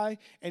satisfy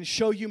and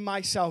show you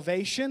my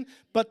salvation.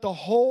 But the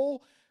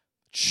whole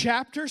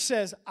chapter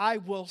says, I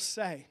will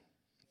say.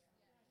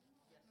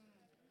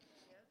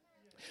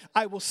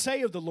 I will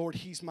say of the Lord,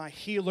 He's my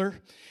healer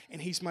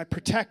and He's my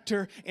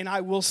protector, and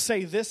I will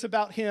say this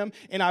about Him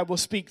and I will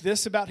speak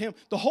this about Him.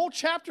 The whole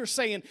chapter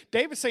saying,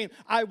 David's saying,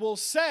 I will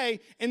say,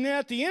 and then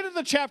at the end of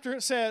the chapter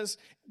it says,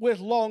 with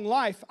long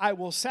life I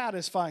will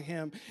satisfy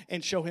Him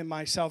and show Him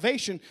my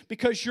salvation,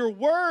 because your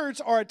words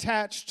are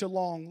attached to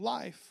long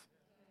life.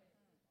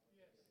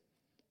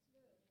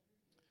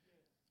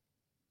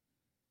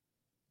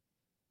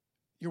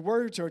 Your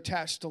words are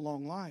attached to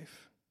long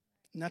life.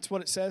 And that's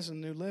what it says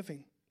in New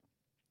Living.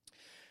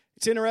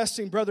 It's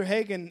interesting, Brother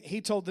Hagin,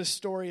 he told this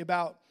story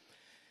about,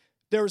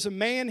 there was a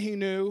man he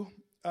knew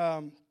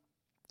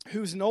who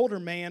was an older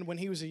man when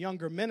he was a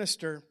younger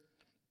minister,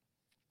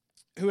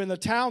 who in the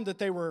town that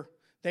they were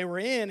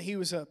in, he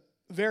was a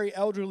very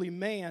elderly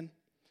man,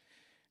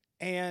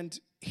 and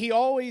he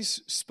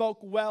always spoke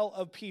well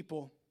of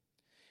people.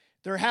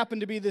 There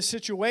happened to be this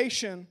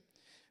situation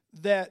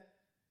that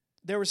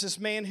there was this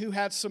man who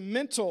had some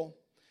mental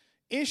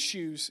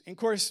issues. And of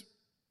course,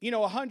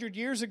 100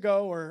 years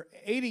ago or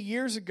 80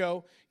 years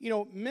ago,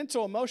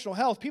 mental, emotional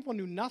health, people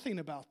knew nothing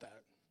about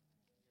that.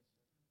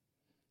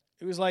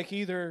 It was like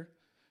either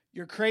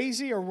you're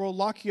crazy or we'll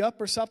lock you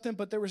up or something,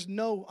 but there was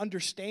no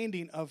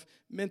understanding of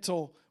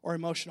mental or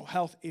emotional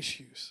health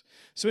issues.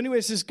 So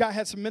anyways, this guy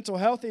had some mental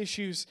health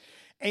issues,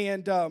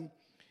 and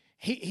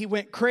he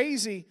went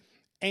crazy,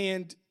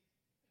 and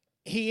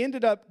he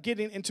ended up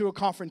getting into a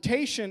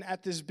confrontation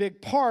at this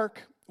big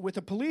park with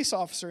a police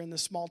officer in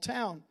this small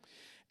town.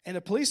 And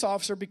a police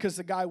officer, because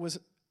the guy was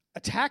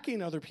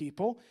attacking other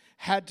people,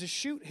 had to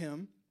shoot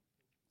him,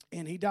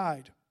 and he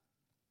died.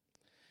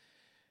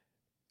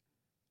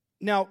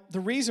 Now, the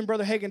reason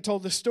Brother Hagin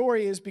told this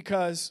story is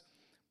because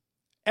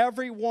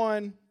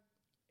everyone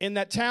in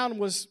that town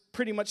was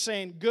pretty much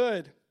saying,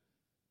 good.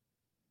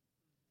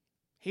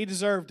 He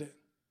deserved it.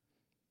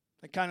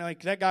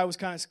 That guy was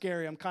kind of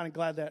scary. I'm kind of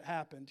glad that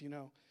happened,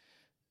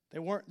 They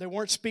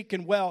weren't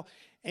speaking well.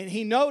 And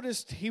he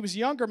noticed, he was a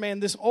younger man,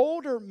 this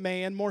older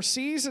man, more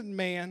seasoned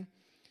man,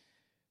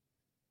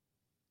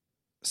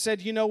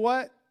 said, you know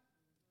what?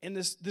 In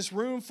this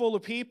room full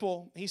of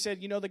people, he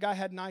said, the guy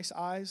had nice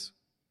eyes.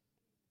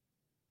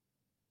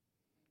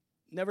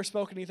 Never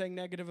spoke anything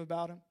negative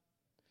about him.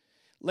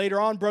 Later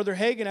on, Brother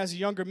Hagin, as a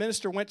younger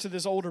minister, went to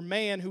this older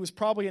man who was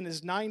probably in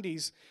his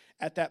 90s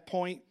at that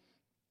point.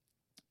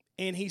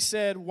 And he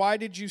said, why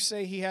did you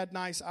say he had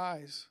nice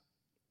eyes?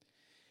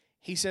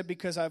 He said,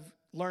 because I've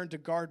learned to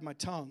guard my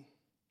tongue.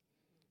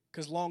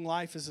 Because long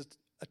life is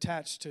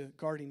attached to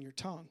guarding your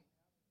tongue.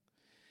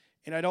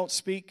 And I don't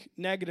speak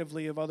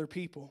negatively of other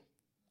people.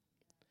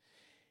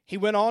 He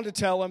went on to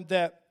tell him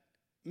that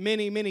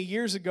many, many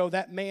years ago,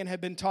 that man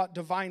had been taught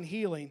divine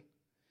healing.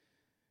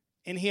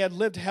 And he had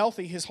lived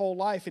healthy his whole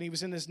life, and he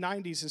was in his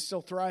 90s and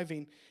still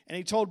thriving. And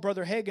he told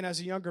Brother Hagin as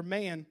a younger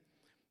man,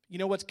 you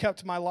know what's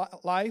kept my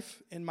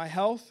life and my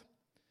health?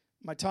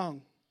 My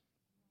tongue.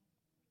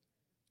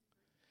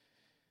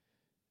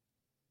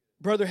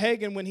 Brother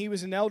Hagin, when he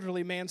was an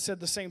elderly man, said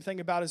the same thing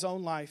about his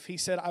own life. He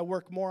said, I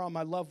work more on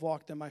my love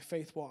walk than my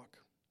faith walk.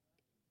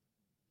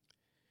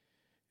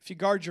 If you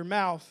guard your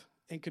mouth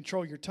and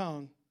control your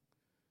tongue,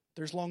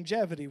 there's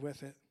longevity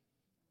with it.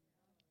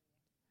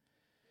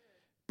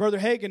 Brother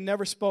Hagin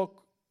never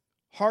spoke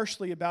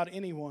harshly about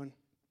anyone.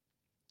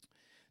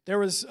 There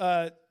was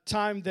a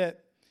time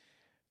that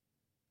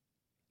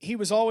he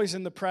was always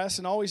in the press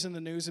and always in the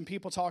news and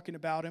people talking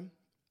about him.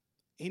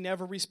 He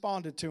never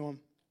responded to them.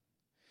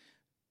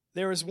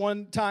 There was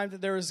one time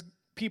that there was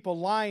people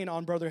lying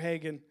on Brother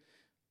Hagin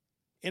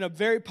in a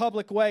very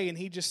public way, and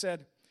he just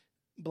said,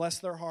 bless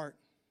their heart.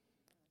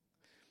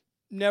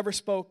 Never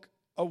spoke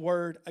a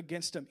word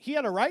against him. He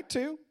had a right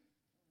to.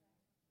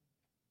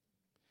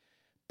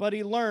 But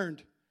he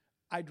learned,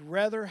 I'd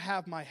rather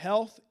have my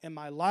health and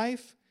my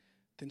life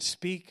than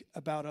speak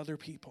about other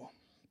people.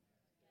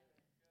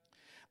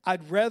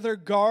 I'd rather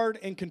guard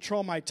and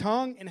control my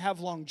tongue and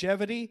have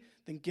longevity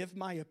than give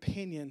my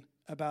opinion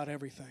about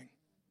everything.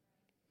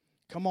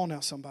 Come on now,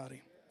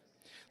 somebody.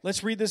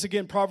 Let's read this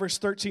again, Proverbs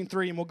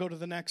 13:3, and we'll go to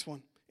the next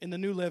one in the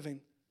New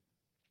Living.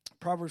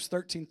 Proverbs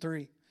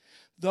 13:3.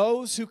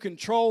 Those who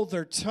control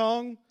their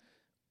tongue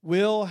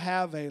will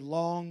have a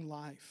long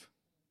life,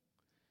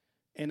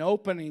 and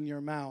opening your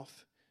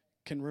mouth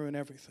can ruin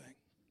everything.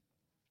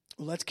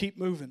 Well, let's keep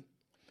moving.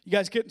 You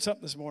guys getting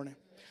something this morning?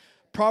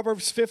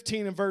 Proverbs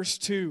 15 and verse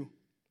 2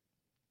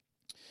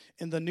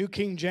 in the New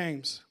King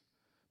James.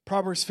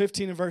 Proverbs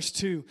 15 and verse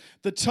 2.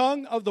 The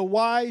tongue of the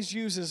wise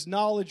uses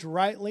knowledge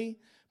rightly,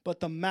 but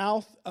the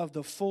mouth of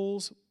the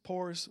fools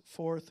pours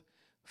forth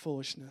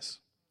foolishness.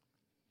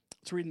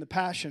 Let's read in the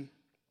Passion.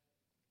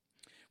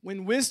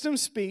 When wisdom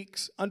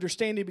speaks,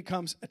 understanding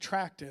becomes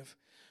attractive,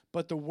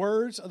 but the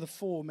words of the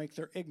fool make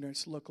their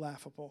ignorance look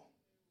laughable.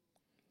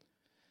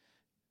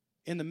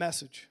 In the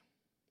Message.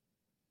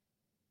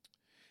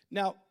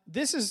 Now,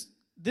 this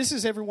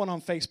is everyone on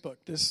Facebook,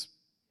 this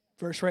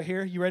verse right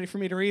here. You ready for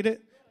me to read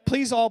it?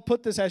 Please all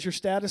put this as your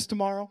status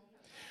tomorrow.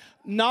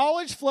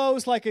 Knowledge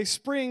flows like a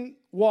spring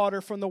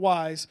water from the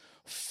wise.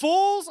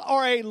 Fools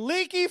are a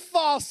leaky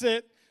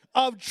faucet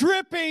of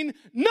dripping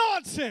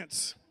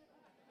nonsense.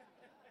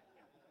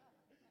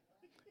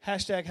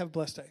 Hashtag have a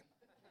blessed day.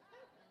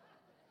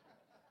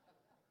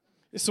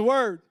 It's the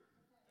word.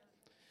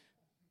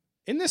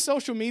 Isn't this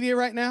social media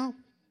right now?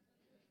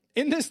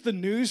 Isn't this the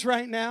news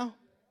right now?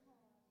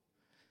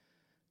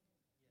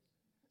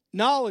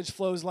 Knowledge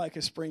flows like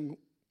a spring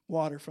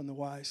water from the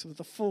wise, so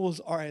the fools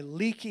are a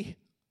leaky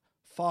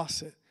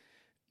faucet,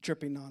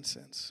 dripping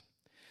nonsense.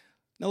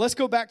 Now let's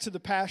go back to the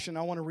Passion.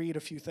 I want to read a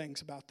few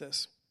things about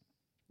this.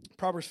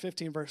 Proverbs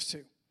 15, verse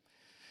 2.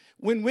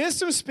 When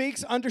wisdom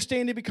speaks,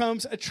 understanding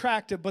becomes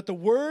attractive, but the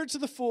words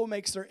of the fool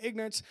makes their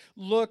ignorance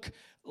look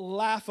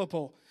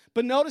laughable.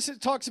 But notice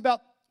it talks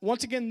about,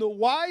 once again, the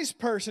wise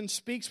person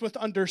speaks with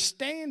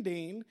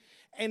understanding,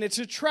 and it's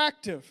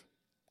attractive.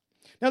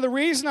 Now, the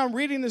reason I'm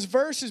reading this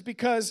verse is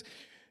because,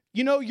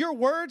 you know, your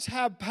words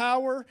have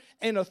power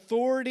and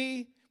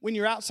authority when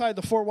you're outside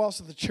the four walls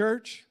of the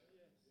church.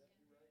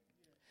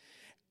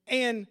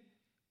 And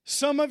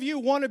some of you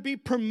want to be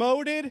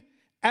promoted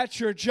at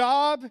your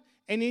job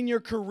and in your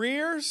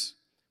careers.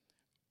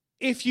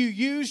 If you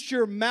used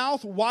your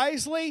mouth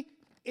wisely,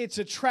 it's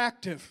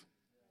attractive.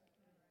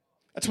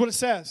 That's what it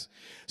says.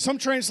 Some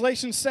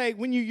translations say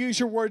when you use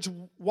your words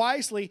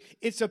wisely,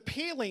 it's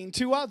appealing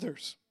to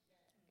others.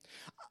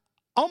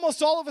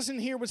 Almost all of us in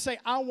here would say,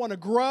 I want to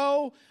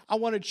grow, I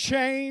want to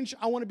change,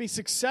 I want to be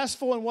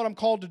successful in what I'm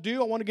called to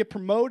do, I want to get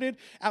promoted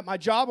at my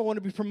job, I want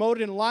to be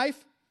promoted in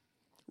life.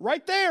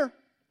 Right there.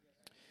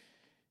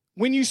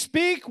 When you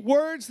speak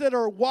words that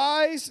are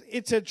wise,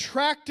 it's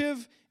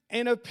attractive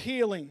and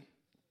appealing.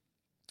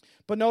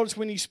 But notice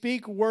when you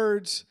speak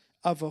words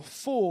of a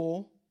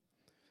fool,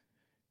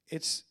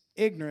 it's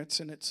ignorance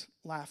and it's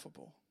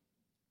laughable.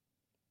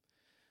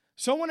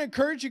 So I want to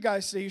encourage you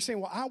guys today. You're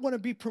saying, well, I want to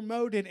be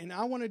promoted and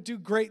I want to do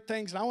great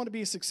things and I want to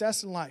be a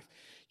success in life.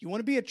 You want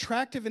to be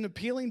attractive and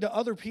appealing to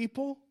other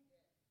people?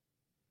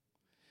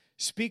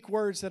 Speak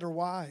words that are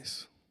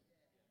wise.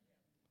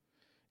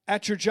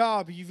 At your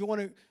job, if you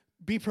want to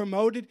be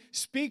promoted,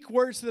 speak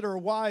words that are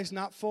wise,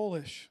 not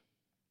foolish.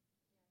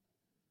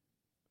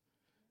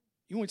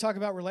 You want to talk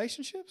about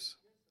relationships?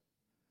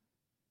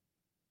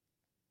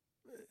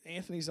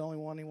 Anthony's the only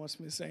one who wants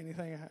me to say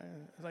anything.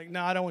 Like,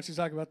 no, I don't want you to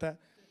talk about that.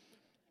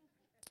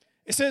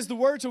 It says the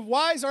words of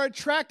wise are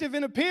attractive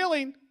and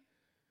appealing.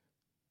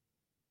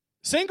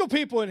 Single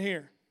people in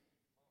here.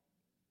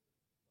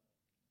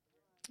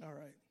 All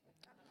right.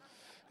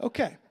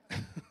 Okay.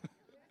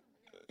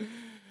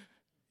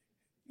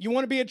 You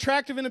want to be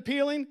attractive and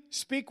appealing?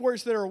 Speak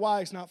words that are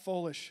wise, not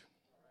foolish.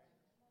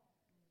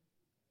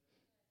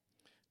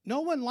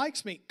 No one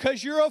likes me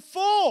because you're a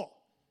fool.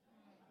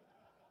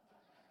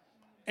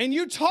 And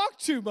you talk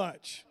too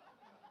much.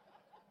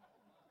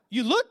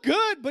 You look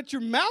good, but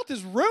your mouth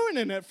is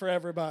ruining it for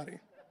everybody.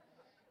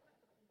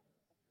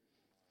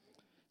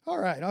 All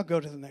right, I'll go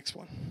to the next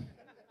one.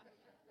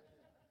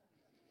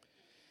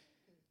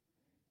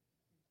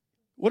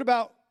 What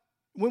about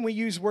when we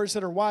use words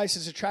that are wise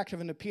as attractive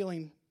and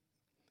appealing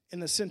in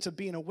the sense of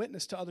being a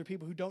witness to other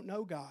people who don't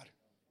know God?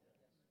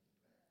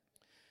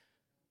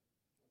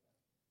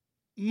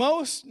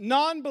 Most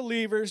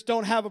non-believers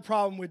don't have a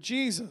problem with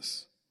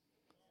Jesus.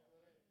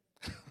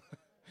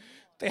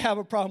 They have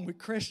a problem with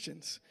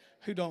Christians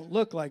who don't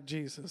look like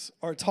Jesus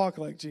or talk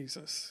like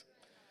Jesus.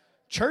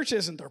 Church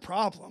isn't their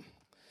problem.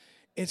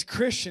 It's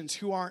Christians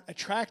who aren't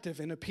attractive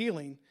and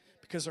appealing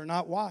because they're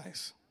not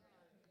wise.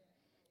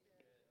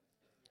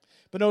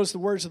 But notice the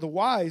words of the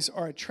wise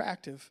are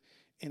attractive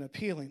and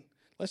appealing.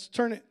 Let's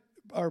turn it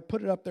or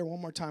put it up there one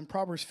more time.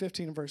 Proverbs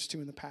 15 verse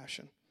 2 in the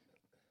Passion.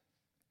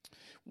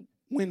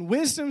 When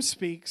wisdom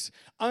speaks,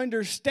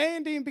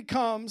 understanding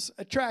becomes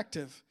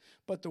attractive,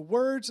 but the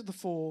words of the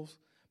fools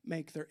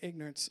make their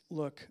ignorance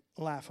look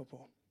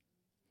laughable.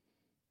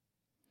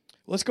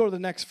 Let's go to the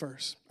next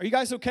verse. Are you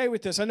guys okay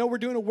with this? I know we're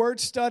doing a word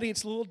study.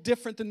 It's a little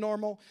different than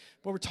normal,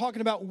 but we're talking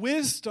about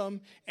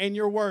wisdom and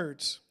your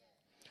words.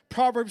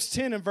 Proverbs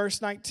 10 and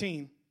verse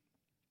 19.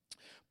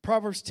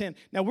 Proverbs 10.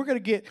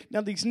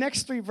 Now these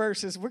next three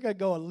verses, we're going to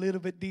go a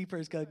little bit deeper.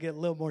 It's going to get a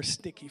little more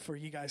sticky for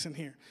you guys in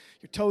here.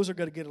 Your toes are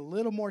going to get a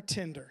little more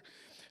tender.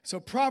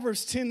 So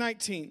Proverbs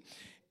 10:19.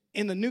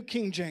 In the New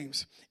King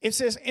James, it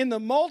says, in the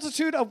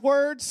multitude of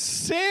words,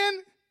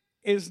 sin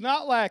is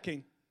not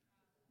lacking.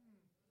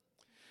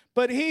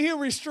 But he who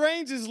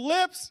restrains his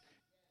lips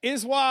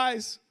is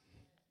wise.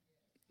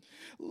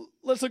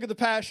 Let's look at the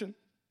Passion.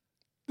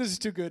 This is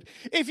too good.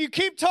 If you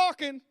keep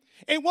talking,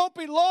 it won't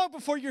be long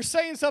before you're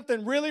saying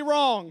something really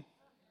wrong.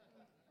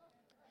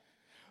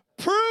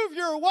 Prove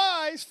you're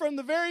wise from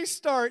the very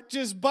start.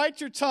 Just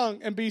bite your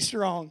tongue and be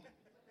strong.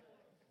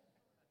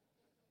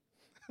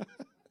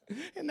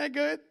 Isn't that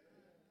good?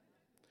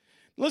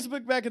 Let's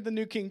look back at the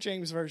New King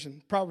James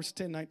Version, Proverbs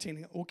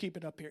 10:19. We'll keep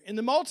it up here. In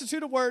the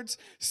multitude of words,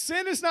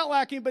 sin is not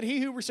lacking, but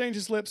he who restrains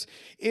his lips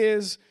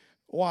is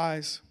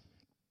wise.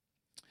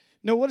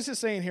 Now, what is it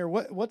saying here?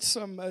 What's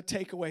some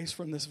takeaways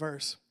from this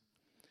verse?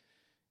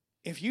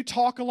 If you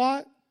talk a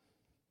lot,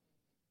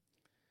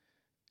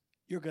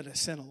 you're going to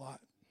sin a lot.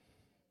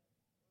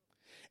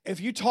 If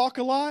you talk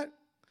a lot,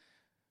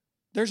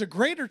 there's a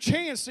greater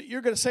chance that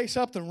you're going to say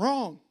something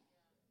wrong.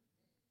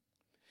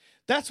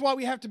 That's why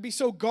we have to be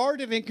so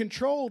guarded and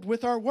controlled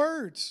with our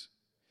words.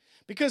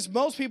 Because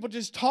most people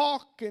just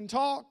talk and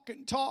talk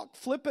and talk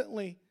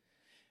flippantly.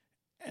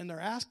 And they're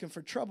asking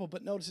for trouble.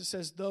 But notice it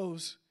says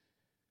those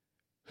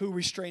who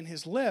restrain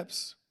his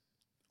lips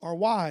are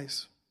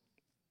wise.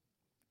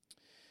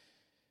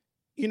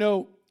 You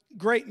know,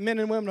 great men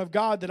and women of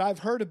God that I've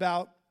heard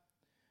about,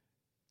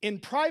 in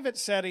private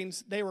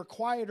settings, they were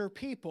quieter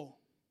people.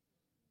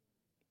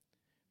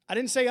 I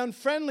didn't say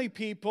unfriendly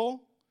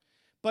people,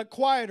 but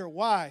quieter.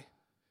 Why?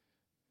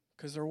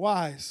 Because they're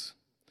wise.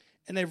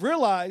 And they've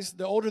realized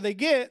the older they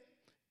get,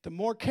 the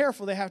more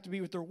careful they have to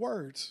be with their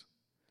words.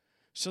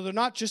 So they're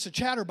not just a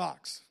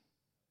chatterbox.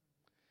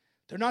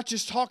 They're not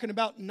just talking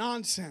about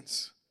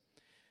nonsense.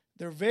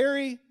 They're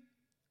very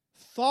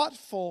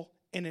thoughtful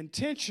and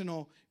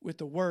intentional with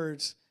the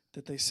words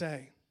that they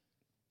say.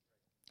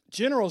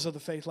 Generals of the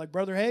faith like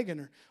Brother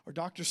Hagin or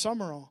Dr.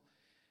 Summerall,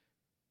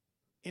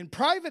 in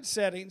private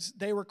settings,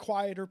 they were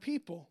quieter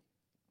people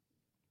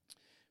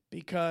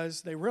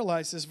because they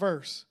realized this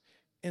verse,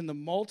 in the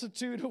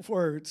multitude of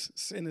words,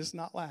 sin is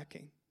not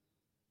lacking.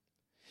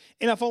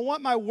 And if I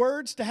want my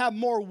words to have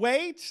more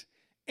weight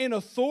and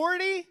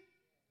authority,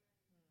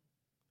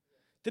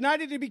 then I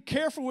need to be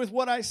careful with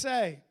what I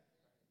say.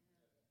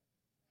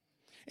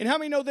 And how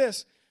many know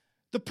this?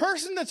 The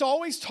person that's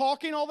always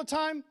talking all the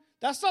time,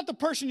 that's not the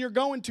person you're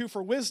going to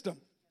for wisdom.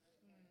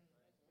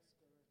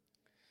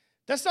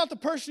 That's not the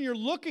person you're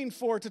looking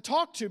for to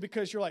talk to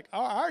because you're like,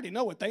 oh, I already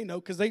know what they know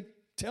because they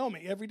tell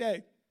me every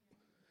day.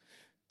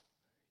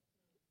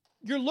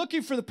 You're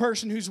looking for the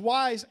person who's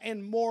wise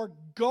and more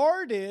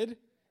guarded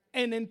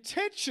and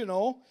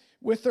intentional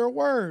with their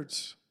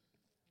words.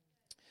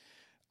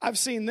 I've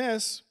seen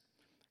this.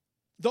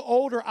 The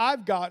older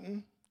I've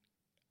gotten,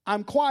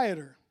 I'm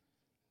quieter.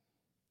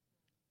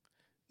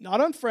 Not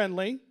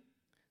unfriendly,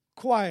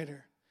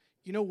 quieter.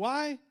 You know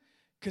why?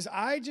 Because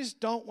I just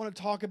don't want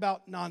to talk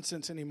about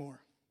nonsense anymore.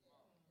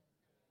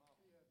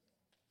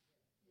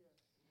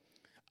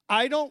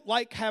 I don't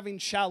like having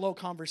shallow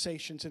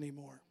conversations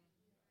anymore.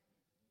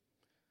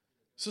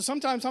 So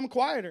sometimes I'm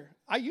quieter.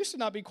 I used to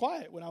not be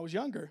quiet when I was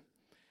younger.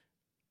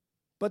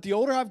 But the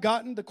older I've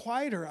gotten, the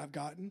quieter I've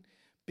gotten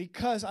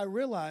because I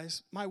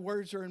realize my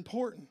words are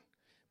important.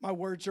 My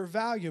words are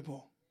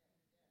valuable.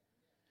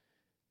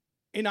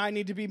 And I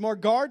need to be more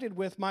guarded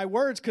with my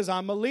words because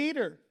I'm a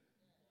leader.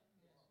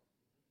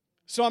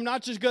 So I'm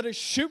not just going to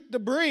shoot the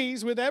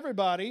breeze with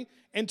everybody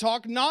and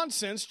talk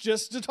nonsense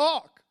just to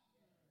talk.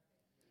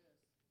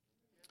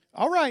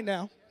 All right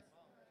now.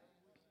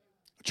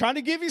 I'm trying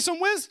to give you some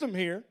wisdom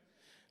here.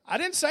 I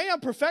didn't say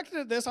I'm perfected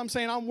at this. I'm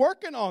saying I'm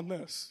working on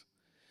this.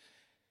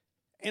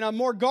 And I'm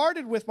more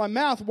guarded with my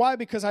mouth. Why?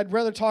 Because I'd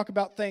rather talk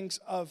about things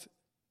of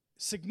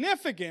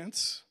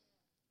significance,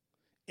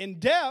 in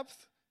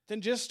depth,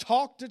 than just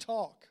talk to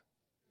talk.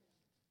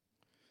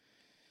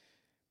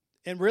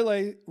 And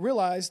really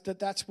realize that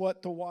that's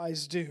what the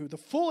wise do. The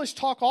foolish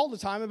talk all the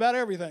time about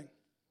everything.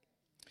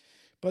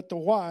 But the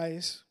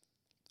wise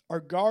are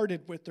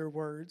guarded with their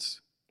words.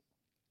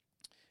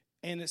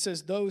 And it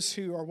says those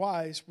who are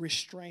wise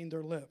restrain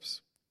their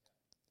lips.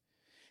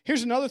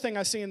 Here's another thing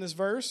I see in this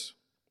verse.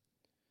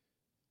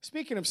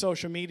 Speaking of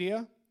social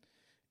media,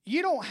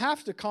 you don't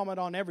have to comment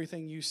on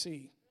everything you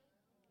see.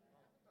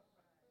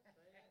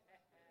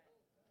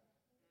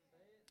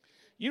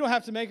 You don't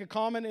have to make a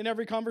comment in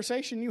every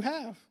conversation you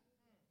have.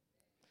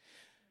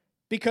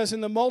 Because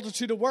in the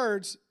multitude of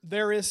words,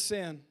 there is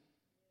sin.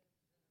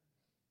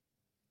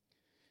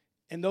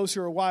 And those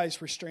who are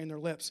wise restrain their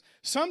lips.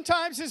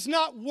 Sometimes it's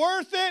not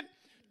worth it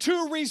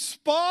to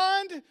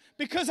respond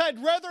because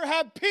I'd rather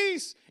have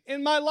peace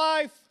in my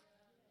life.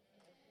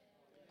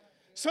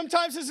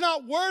 Sometimes it's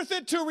not worth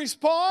it to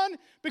respond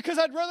because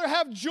I'd rather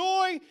have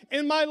joy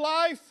in my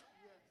life.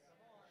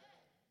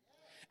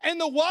 And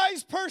the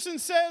wise person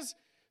says,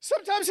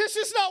 sometimes it's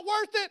just not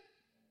worth it.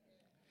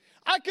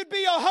 I could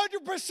be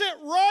 100%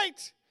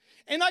 right,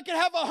 and I could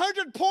have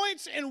 100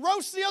 points and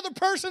roast the other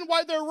person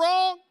why they're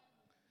wrong.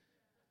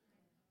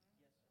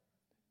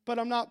 But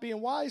I'm not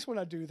being wise when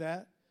I do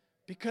that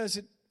because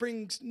it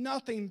brings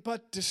nothing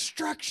but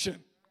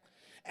destruction.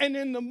 And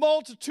in the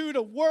multitude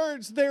of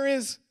words, there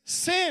is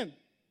sin.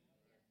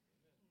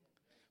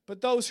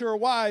 But those who are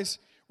wise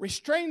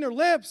restrain their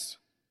lips.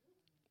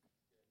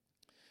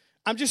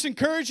 I'm just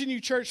encouraging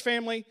you, church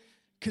family,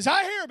 because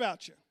I hear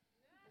about you.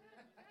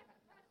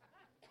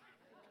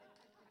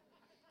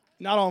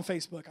 Not on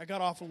Facebook. I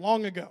got off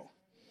long ago.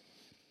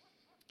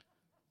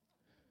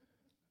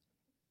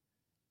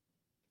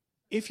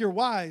 If you're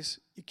wise,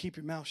 you keep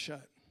your mouth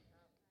shut.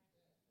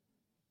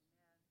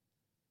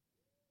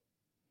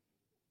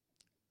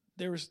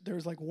 There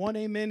was like one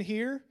amen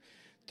here,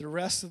 the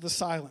rest of the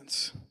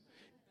silence.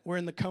 We're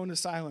in the cone of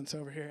silence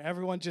over here.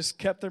 Everyone just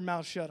kept their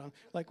mouth shut. I'm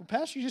like, well,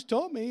 Pastor, you just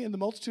told me in the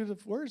multitude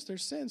of words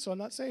there's sin, so I'm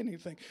not saying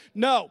anything.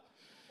 No,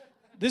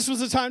 this was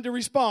the time to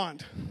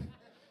respond.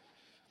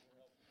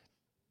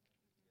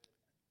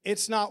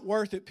 It's not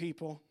worth it,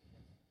 people.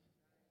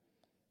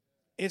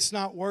 It's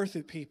not worth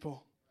it,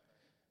 people.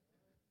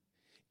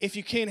 If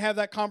you can't have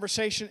that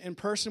conversation in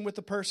person with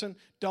the person,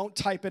 don't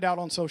type it out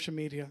on social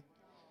media.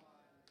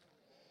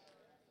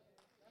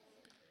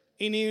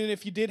 And even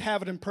if you did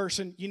have it in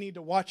person, you need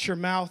to watch your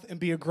mouth and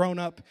be a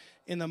grown-up.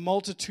 In the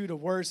multitude of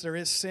words there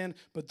is sin,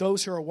 but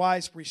those who are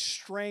wise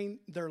restrain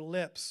their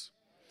lips.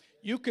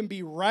 You can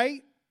be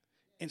right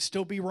and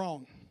still be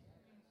wrong.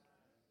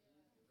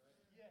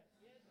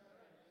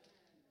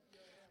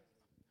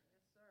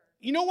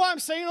 You know why I'm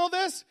saying all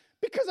this?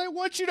 Because I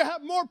want you to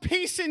have more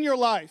peace in your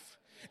life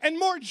and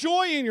more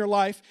joy in your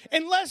life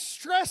and less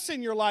stress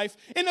in your life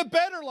and a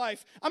better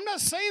life. I'm not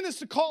saying this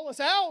to call us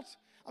out.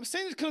 I'm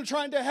saying this because I'm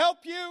trying to help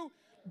you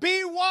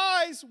be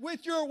wise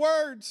with your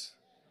words.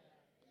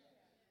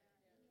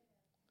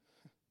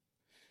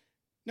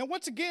 Now,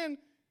 once again,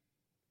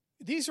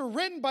 these are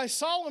written by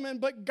Solomon,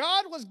 but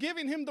God was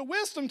giving him the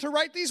wisdom to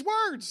write these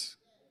words.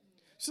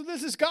 So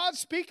this is God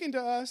speaking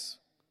to us.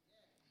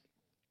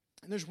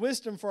 And there's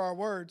wisdom for our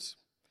words.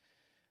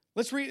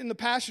 Let's read it in the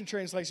Passion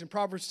Translation,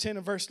 Proverbs 10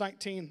 and verse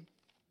 19.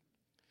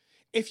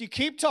 If you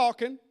keep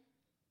talking,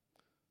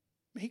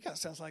 he kind of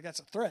sounds like that's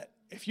a threat.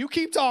 If you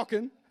keep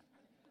talking,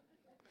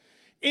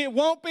 it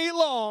won't be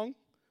long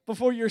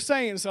before you're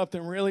saying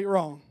something really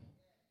wrong.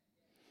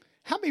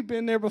 How many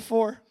been there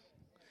before?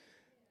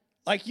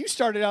 Like you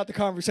started out the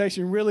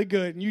conversation really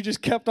good and you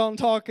just kept on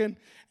talking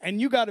and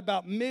you got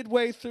about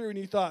midway through and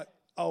you thought,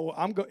 oh,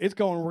 it's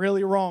going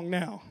really wrong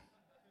now.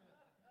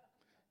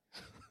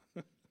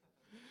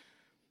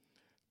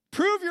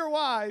 Prove you're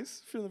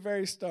wise from the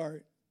very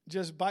start.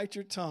 Just bite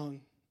your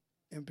tongue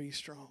and be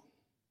strong.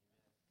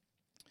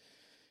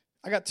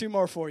 I got two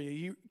more for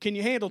you. Can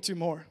you handle two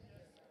more?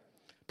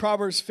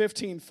 Proverbs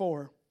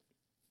 15:4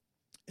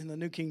 in the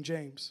New King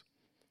James.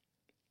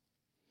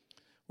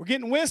 We're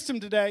getting wisdom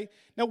today.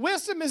 Now,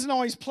 wisdom isn't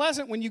always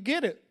pleasant when you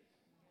get it.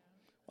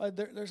 Well,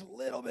 there's a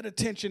little bit of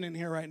tension in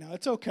here right now.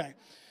 It's okay.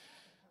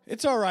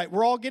 It's all right.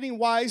 We're all getting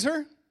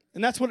wiser.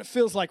 And that's what it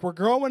feels like. We're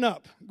growing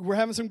up. We're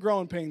having some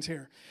growing pains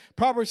here.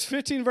 Proverbs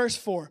 15, verse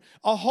 4.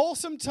 A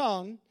wholesome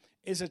tongue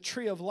is a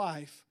tree of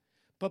life,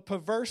 but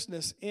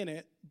perverseness in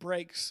it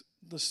breaks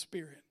the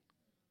spirit.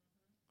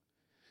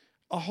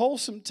 A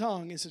wholesome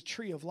tongue is a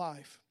tree of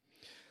life.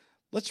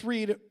 Let's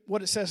read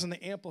what it says in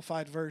the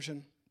Amplified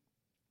Version.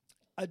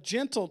 A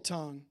gentle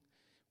tongue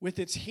with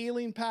its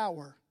healing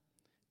power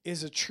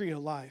is a tree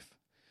of life,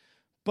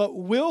 but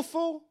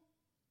willful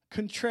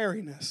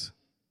contrariness.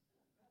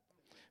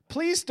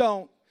 Please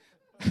don't.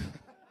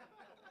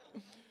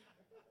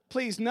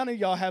 Please, none of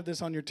y'all have this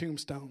on your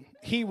tombstone.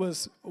 He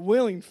was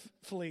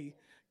willingly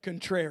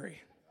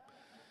contrary.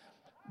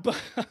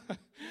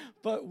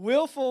 But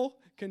willful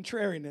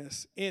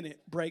contrariness in it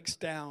breaks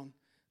down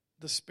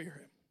the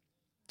spirit.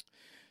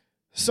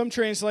 Some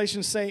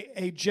translations say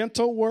a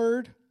gentle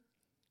word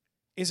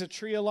is a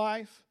tree of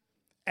life,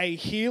 a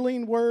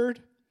healing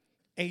word,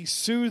 a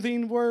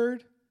soothing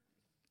word,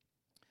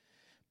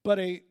 but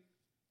a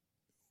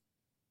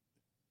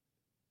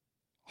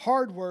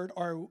hard word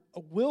or a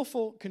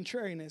willful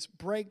contrariness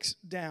breaks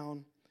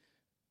down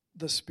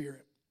the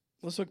spirit.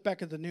 Let's look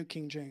back at the New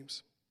King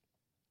James.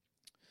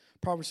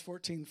 Proverbs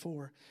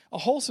 14:4. A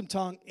wholesome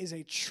tongue is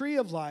a tree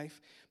of life,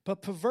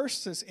 but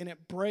perverseness in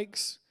it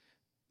breaks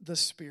the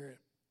spirit.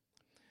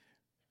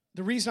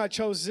 The reason I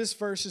chose this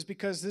verse is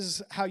because this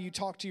is how you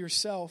talk to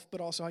yourself,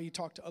 but also how you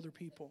talk to other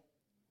people.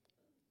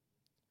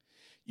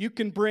 You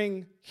can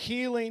bring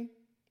healing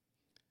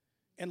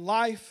and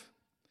life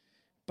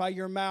by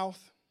your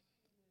mouth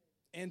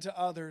into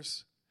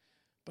others,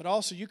 but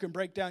also you can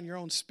break down your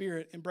own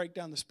spirit and break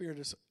down the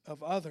spirit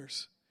of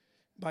others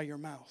by your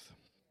mouth.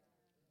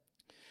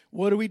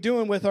 What are we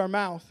doing with our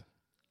mouth?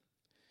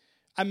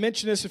 I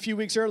mentioned this a few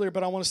weeks earlier,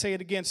 but I want to say it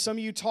again. Some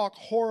of you talk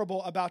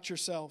horrible about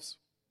yourselves.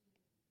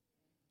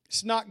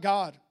 It's not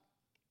God.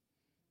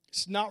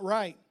 It's not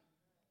right.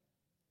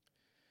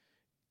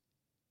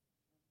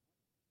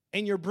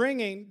 And you're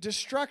bringing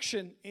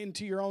destruction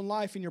into your own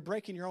life and you're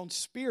breaking your own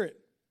spirit.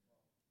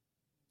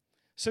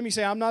 Some of you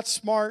say, I'm not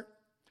smart,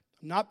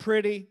 I'm not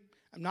pretty,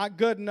 I'm not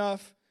good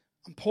enough,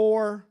 I'm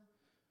poor,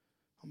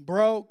 I'm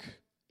broke,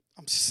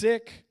 I'm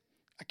sick,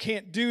 I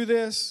can't do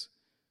this,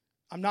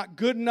 I'm not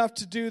good enough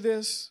to do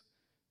this,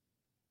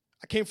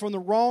 I came from the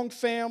wrong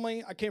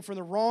family, I came from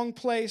the wrong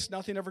place,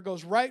 nothing ever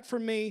goes right for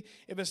me,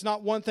 if it's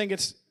not one thing,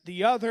 it's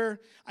the other,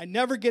 I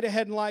never get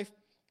ahead in life.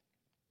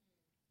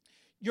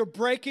 You're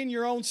breaking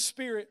your own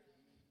spirit.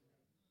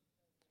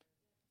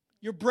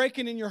 You're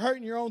breaking and you're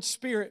hurting your own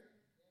spirit.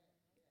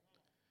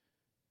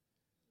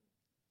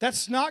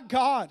 That's not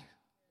God.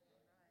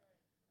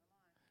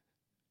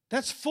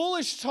 That's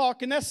foolish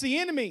talk, and that's the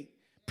enemy.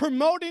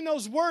 Promoting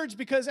those words,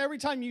 because every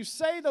time you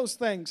say those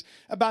things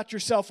about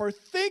yourself or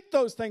think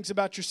those things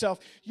about yourself,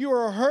 you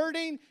are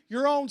hurting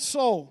your own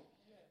soul.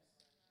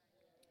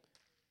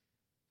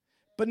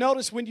 But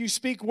notice when you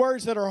speak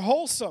words that are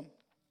wholesome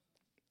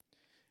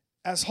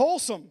as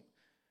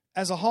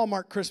a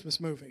Hallmark Christmas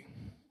movie.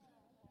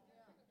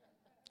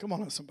 Come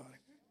on, somebody.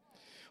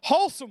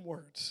 Wholesome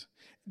words,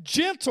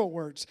 gentle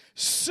words,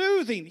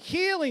 soothing,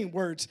 healing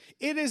words.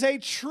 It is a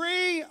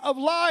tree of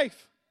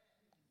life.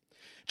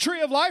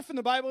 Tree of life in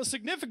the Bible,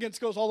 significance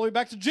goes all the way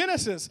back to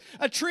Genesis.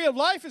 A tree of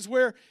life is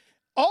where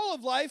all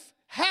of life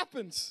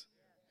happens.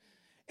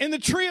 In the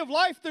tree of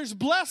life, there's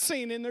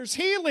blessing, and there's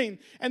healing,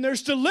 and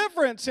there's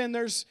deliverance, and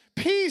there's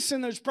peace,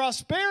 and there's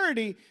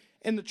prosperity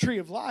in the tree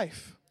of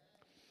life.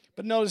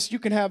 But notice you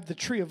can have the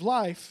tree of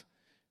life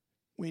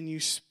when you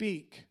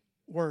speak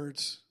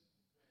words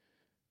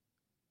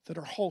that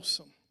are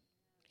wholesome,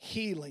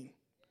 healing,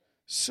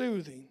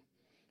 soothing,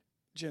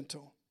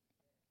 gentle.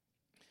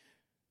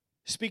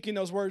 Speaking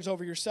those words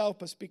over yourself,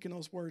 but speaking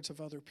those words of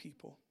other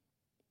people.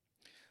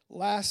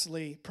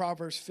 Lastly,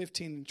 Proverbs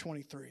 15 and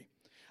 23.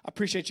 I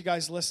appreciate you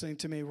guys listening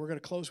to me. We're going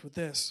to close with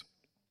this.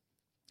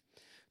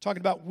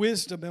 Talking about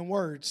wisdom and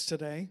words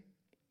today.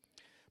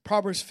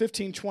 Proverbs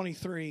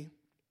 15:23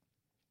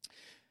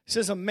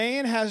 says, a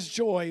man has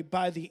joy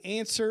by the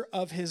answer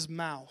of his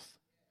mouth,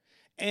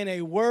 and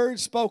a word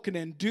spoken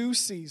in due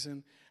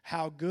season,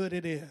 how good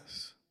it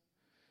is.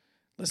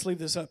 Let's leave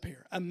this up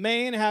here. A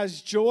man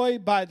has joy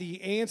by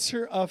the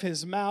answer of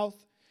his mouth,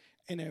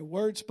 and a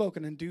word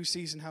spoken in due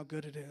season, how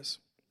good it is.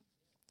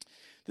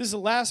 This is the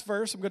last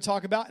verse I'm going to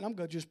talk about, and I'm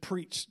going to just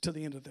preach to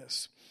the end of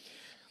this.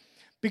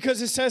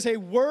 Because it says, a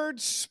word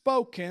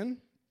spoken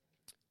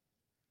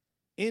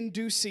in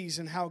due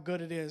season, how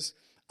good it is.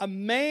 A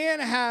man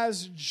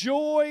has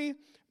joy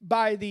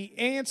by the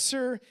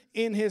answer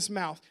in his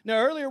mouth. Now,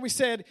 earlier we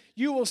said,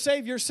 you will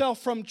save yourself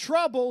from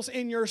troubles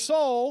in your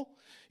soul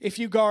if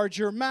you guard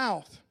your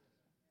mouth.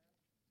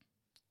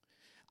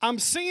 I'm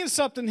seeing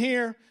something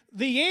here.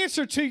 The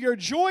answer to your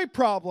joy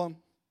problem,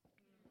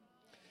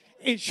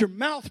 it's your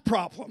mouth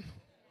problem.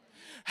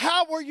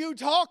 How were you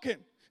talking?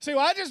 Say,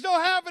 well, I just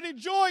don't have any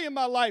joy in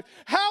my life.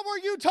 How were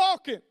you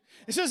talking?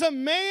 It says a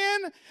man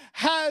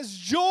has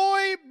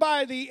joy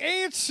by the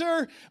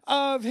answer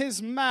of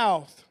his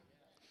mouth.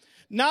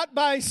 Not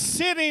by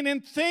sitting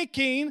and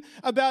thinking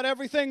about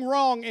everything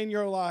wrong in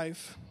your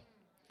life.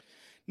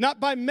 Not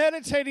by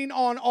meditating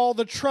on all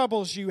the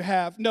troubles you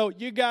have. No,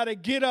 you got to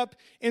get up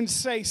and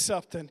say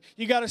something.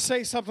 You got to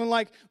say something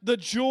like, the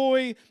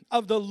joy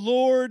of the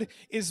Lord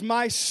is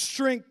my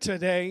strength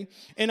today.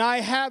 And I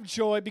have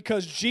joy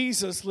because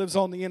Jesus lives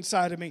on the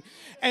inside of me.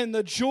 And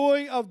the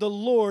joy of the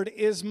Lord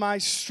is my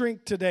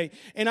strength today.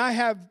 And I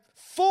have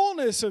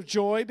fullness of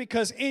joy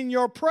because in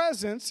your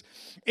presence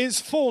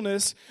is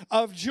fullness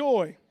of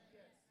joy.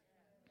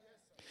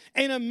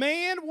 And a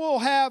man will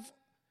have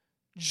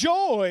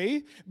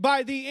joy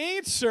by the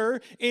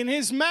answer in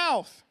his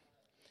mouth.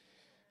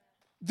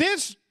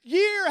 This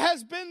year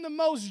has been the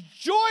most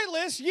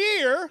joyless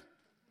year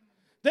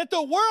that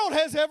the world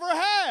has ever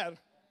had.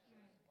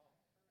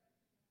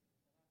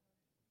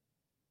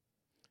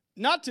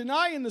 Not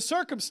denying the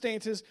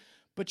circumstances,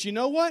 but you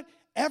know what?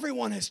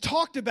 Everyone has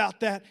talked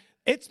about that.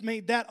 It's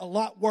made that a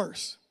lot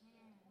worse.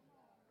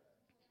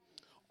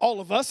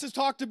 All of us has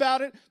talked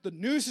about it. The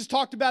news has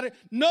talked about it.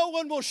 No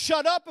one will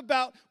shut up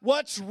about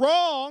what's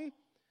wrong.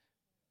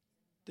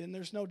 Then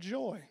there's no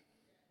joy.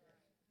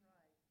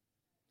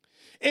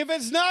 If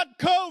it's not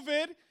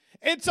COVID,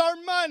 it's our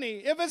money.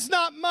 If it's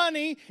not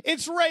money,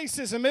 it's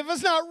racism. If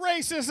it's not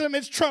racism,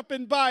 it's Trump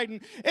and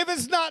Biden. If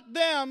it's not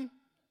them,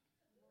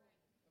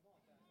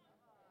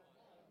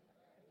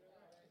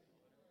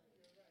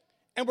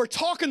 and we're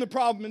talking the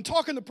problem and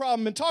talking the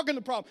problem and talking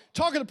the problem,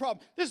 talking the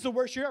problem. This is the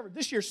worst year ever.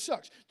 This year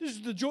sucks. This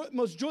is the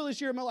most joyless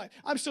year of my life.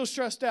 I'm so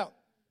stressed out.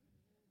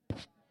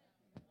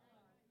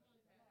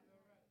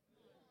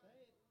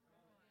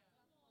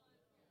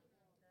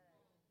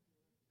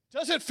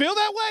 Does it feel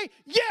that way?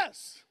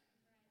 Yes.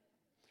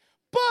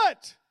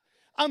 But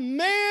a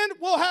man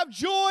will have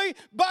joy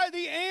by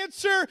the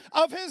answer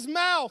of his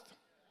mouth.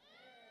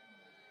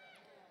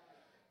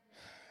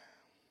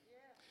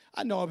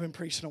 I know I've been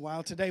preaching a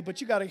while today,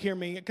 but you got to hear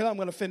me because I'm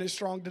going to finish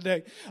strong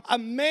today. A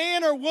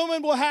man or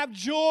woman will have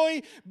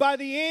joy by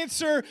the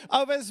answer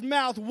of his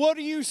mouth. What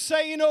are you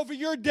saying over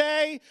your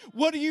day?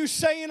 What are you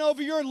saying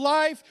over your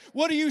life?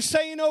 What are you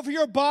saying over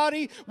your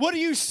body? What are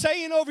you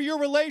saying over your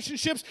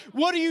relationships?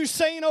 What are you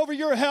saying over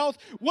your health?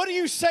 What are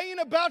you saying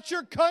about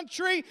your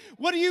country?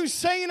 What are you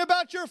saying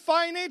about your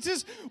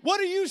finances?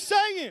 What are you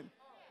saying?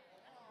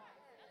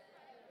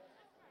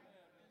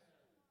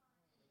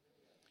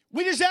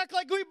 We just act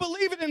like we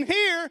believe it in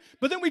here,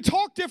 but then we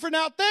talk different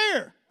out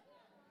there.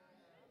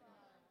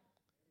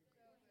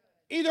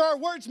 Either our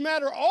words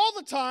matter all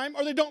the time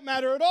or they don't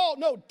matter at all.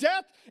 No,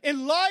 death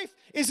and life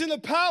is in the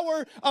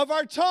power of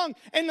our tongue.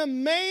 And the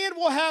man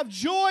will have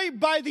joy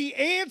by the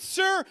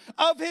answer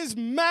of his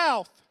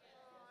mouth.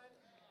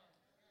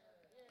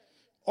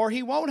 Or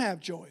he won't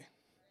have joy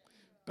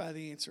by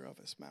the answer of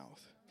his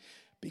mouth.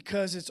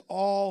 because it's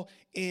all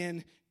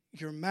in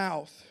your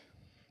mouth.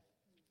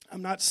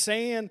 I'm not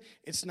saying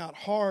it's not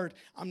hard.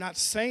 I'm not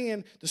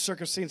saying the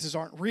circumstances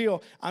aren't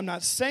real. I'm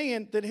not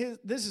saying that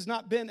this has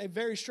not been a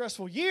very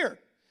stressful year.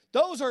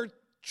 Those are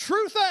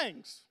true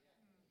things.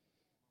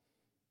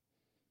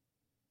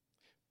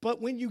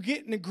 But when you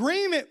get in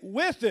agreement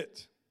with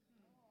it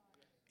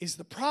is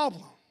the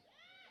problem.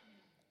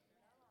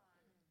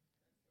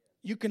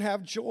 You can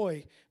have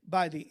joy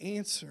by the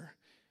answer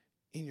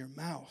in your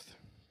mouth.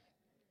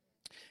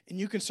 And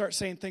you can start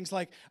saying things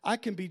like, I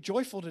can be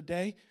joyful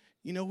today.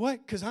 You know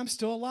what? Because I'm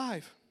still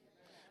alive.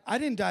 I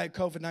didn't die of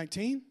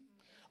COVID-19.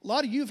 A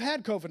lot of you have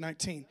had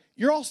COVID-19.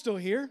 You're all still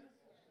here.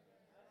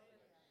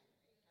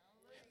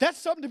 That's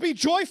something to be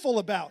joyful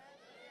about.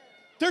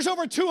 There's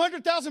over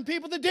 200,000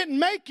 people that didn't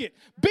make it.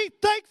 Be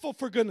thankful,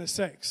 for goodness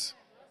sakes.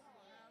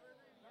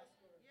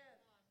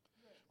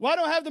 Well, I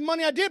don't have the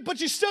money I did,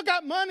 but you still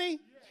got money.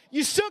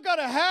 You still got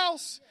a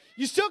house.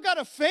 You still got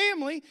a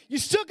family. You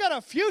still got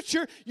a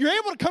future. You're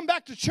able to come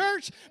back to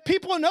church.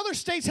 People in other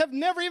states have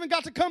never even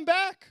got to come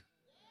back.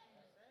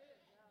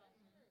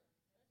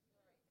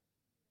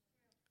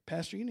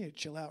 Pastor, you need to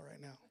chill out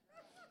right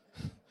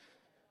now.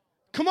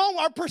 Come on,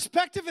 our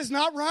perspective is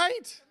not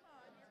right.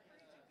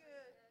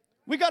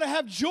 We got to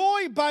have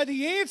joy by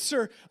the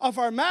answer of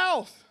our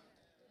mouth.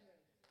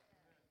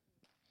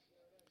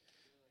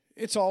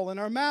 It's all in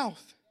our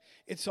mouth.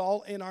 It's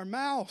all in our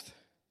mouth.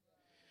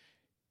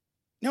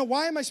 Now,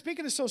 why am I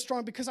speaking this so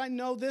strong? Because I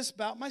know this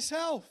about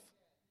myself.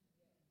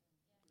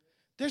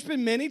 There's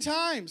been many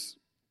times,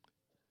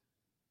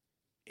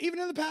 even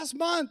in the past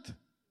month,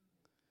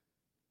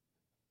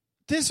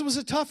 this was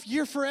a tough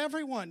year for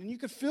everyone, and you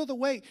can feel the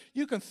weight.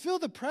 You can feel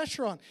the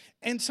pressure on.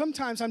 And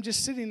sometimes I'm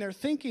just sitting there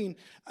thinking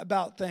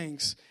about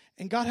things,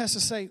 and God has to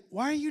say,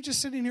 why are you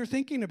just sitting here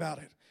thinking about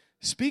it?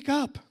 Speak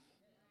up.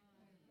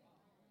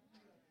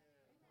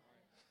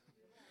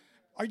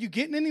 Are you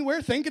getting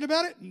anywhere thinking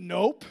about it?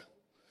 Nope.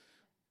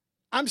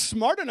 I'm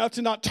smart enough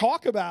to not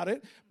talk about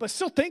it, but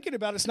still thinking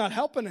about it's not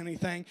helping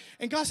anything.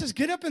 And God says,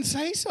 get up and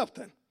say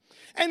something.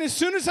 And as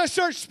soon as I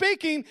start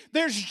speaking,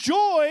 there's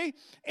joy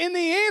in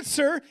the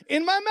answer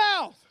in my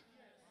mouth.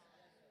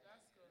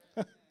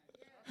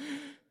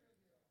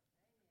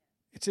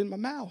 It's in my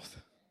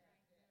mouth.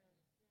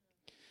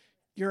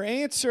 Your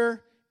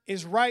answer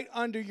is right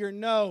under your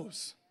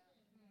nose.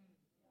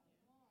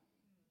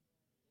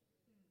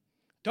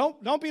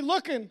 Don't be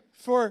looking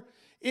for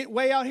it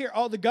way out here.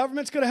 Oh, the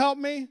government's going to help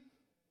me.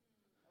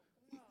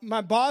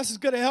 My boss is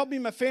going to help me.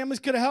 My family's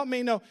going to help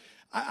me. No,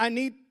 I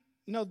need,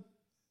 no,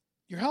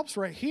 your help's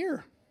right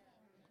here.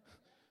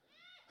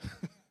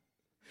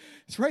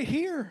 It's right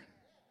here.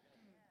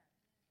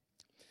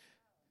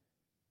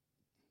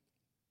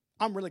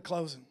 I'm really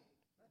closing.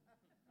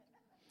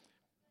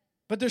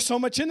 But there's so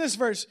much in this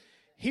verse.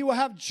 He will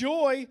have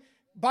joy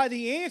by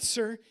the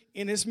answer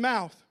in his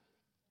mouth.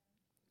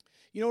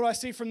 You know what I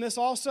see from this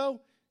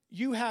also?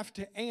 You have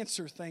to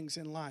answer things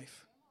in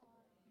life.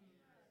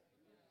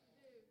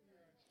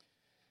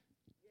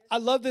 I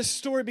love this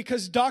story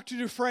because Dr.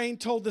 Dufresne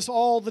told this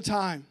all the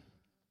time.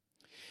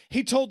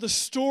 He told the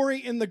story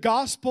in the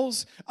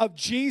Gospels of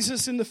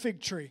Jesus and the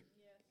fig tree.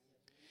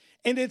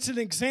 And it's an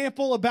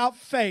example about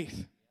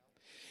faith.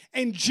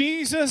 And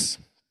Jesus,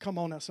 come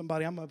on now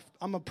somebody, I'm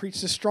going to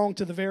preach this strong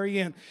to the very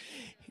end.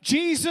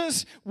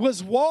 Jesus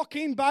was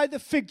walking by the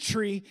fig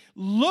tree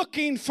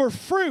looking for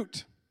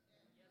fruit.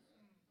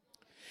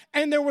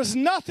 And there was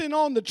nothing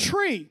on the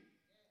tree.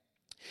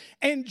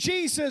 And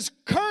Jesus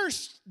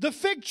cursed the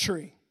fig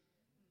tree.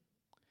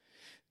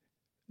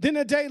 Then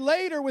a day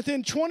later,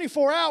 within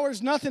 24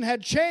 hours, nothing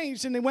had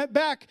changed, and they went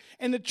back,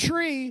 and the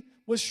tree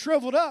was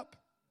shriveled up.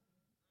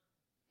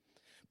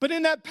 But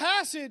in that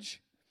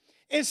passage,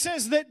 it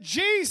says that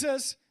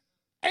Jesus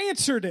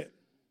answered it.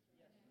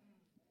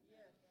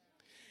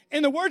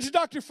 In the words of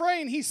Dr.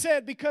 Frayne, he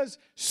said, because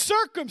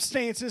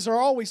circumstances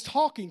are always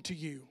talking to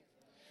you,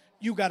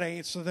 you got to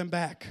answer them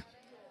back.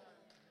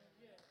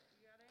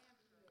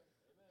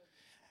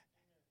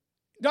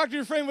 Dr.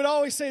 Dufresne would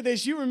always say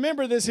this. You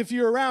remember this if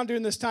you were around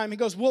during this time. He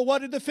goes, well,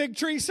 what did the fig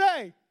tree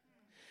say?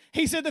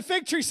 He said, the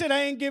fig tree said,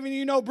 I ain't giving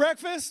you no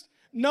breakfast,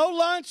 no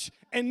lunch,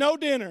 and no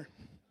dinner.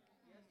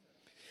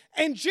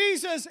 And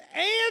Jesus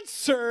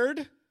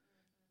answered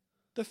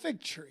the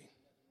fig tree.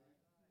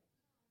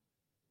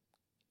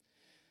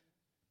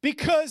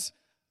 Because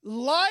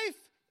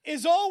life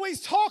is always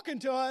talking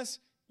to us,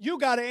 you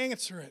got to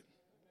answer it.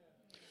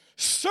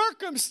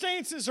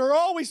 Circumstances are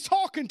always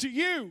talking to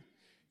you,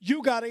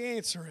 you got to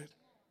answer it.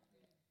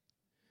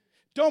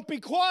 Don't be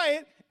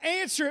quiet.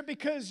 Answer it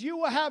because you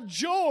will have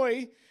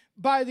joy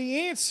by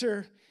the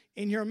answer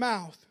in your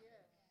mouth.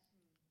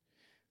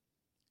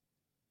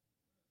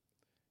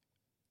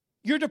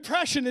 Your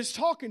depression is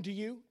talking to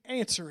you.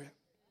 Answer it.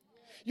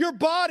 Your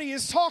body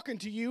is talking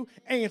to you.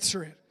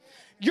 Answer it.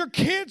 Your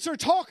kids are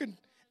talking.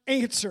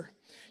 Answer.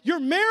 Your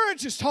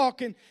marriage is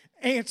talking.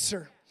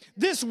 Answer.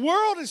 This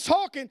world is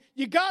talking.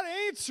 You got to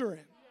answer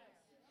it.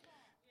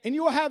 And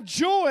you will have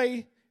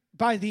joy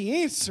by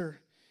the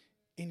answer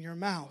in your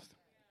mouth.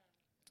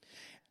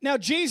 Now,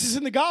 Jesus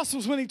in the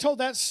Gospels, when he told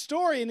that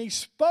story and he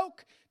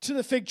spoke to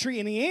the fig tree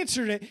and he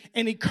answered it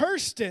and he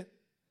cursed it,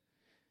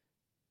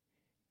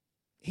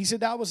 he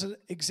said that was an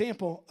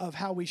example of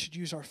how we should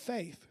use our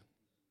faith.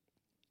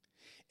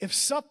 If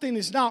something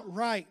is not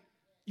right,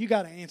 you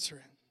got to answer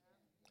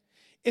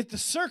it. If the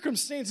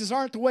circumstances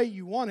aren't the way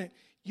you want it,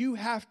 you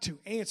have to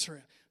answer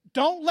it.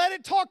 Don't let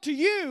it talk to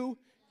you.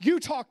 You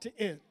talk to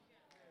it.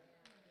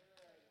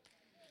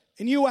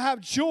 And you will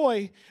have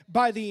joy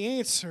by the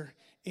answer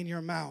in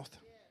your mouth.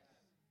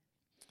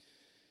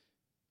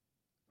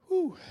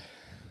 Whew.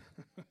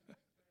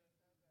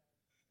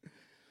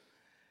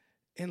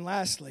 And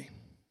lastly,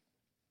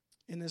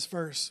 in this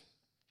verse,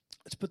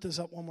 let's put this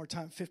up one more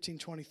time,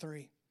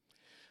 15:23.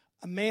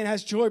 A man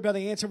has joy by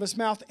the answer of his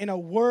mouth, and a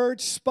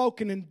word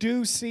spoken in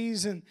due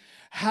season,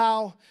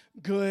 how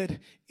good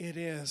it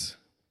is.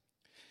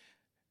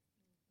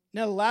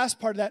 Now, the last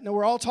part of that, now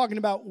we're all talking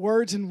about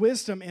words and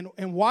wisdom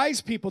and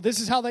wise people. This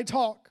is how they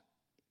talk.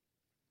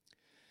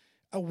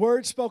 A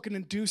word spoken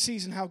in due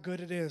season, how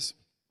good it is.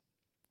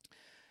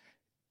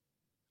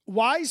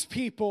 Wise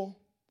people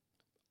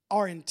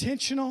are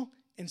intentional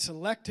and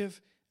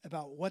selective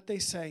about what they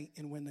say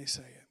and when they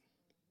say it.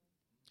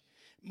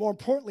 More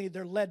importantly,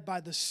 they're led by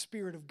the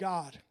Spirit of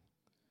God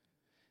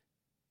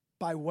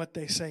by what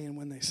they say and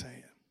when they say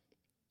it.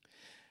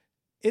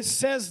 It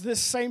says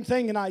this same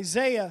thing in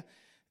Isaiah.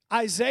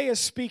 Isaiah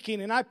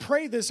speaking, and I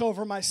pray this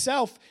over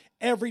myself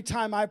every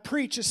time I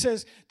preach. It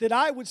says that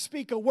I would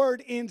speak a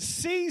word in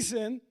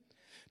season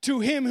to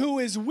him who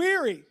is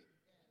weary,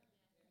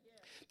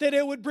 that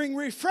it would bring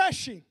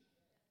refreshing.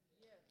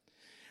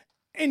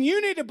 And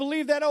you need to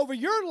believe that over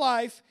your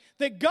life,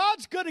 that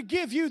God's going to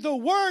give you the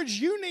words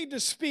you need to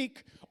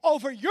speak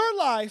over your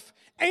life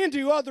and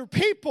to other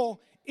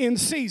people in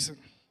season.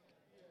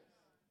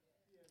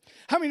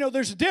 How many know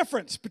there's a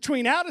difference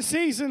between out of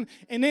season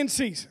and in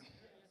season?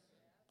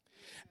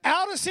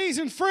 Out of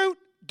season fruit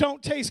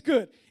don't taste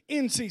good.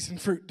 In season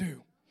fruit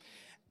do.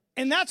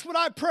 And that's what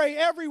I pray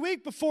every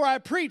week before I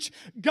preach.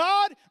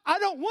 God, I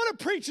don't want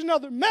to preach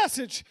another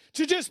message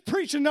to just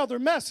preach another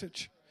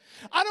message.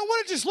 I don't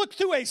want to just look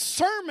through a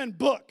sermon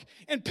book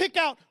and pick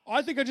out, oh,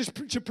 I think I just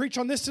should preach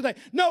on this today.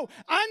 No,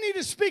 I need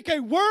to speak a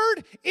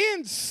word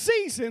in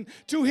season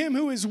to him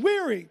who is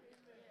weary.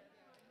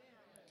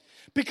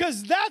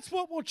 Because that's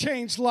what will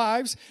change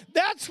lives.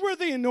 That's where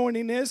the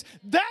anointing is.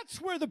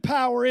 That's where the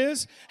power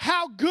is.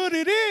 How good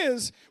it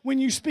is when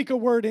you speak a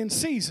word in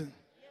season.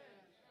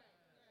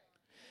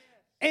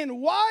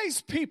 And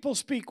wise people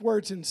speak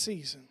words in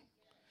season.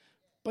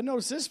 But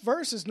notice this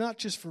verse is not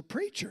just for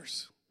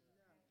preachers.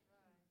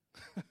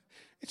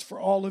 It's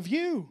for all of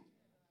you.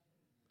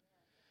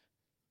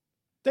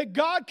 That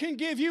God can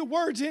give you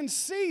words in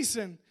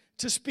season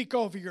to speak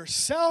over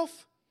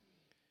yourself,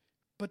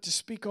 but to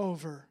speak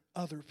over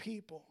other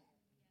people.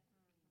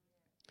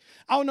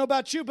 I don't know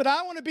about you, but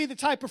I want to be the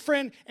type of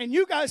friend, and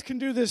you guys can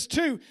do this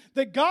too,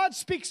 that God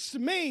speaks to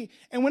me,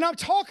 and when I'm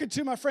talking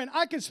to my friend,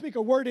 I can speak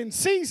a word in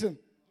season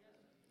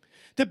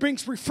that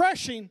brings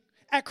refreshing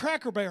at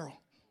Cracker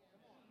Barrel.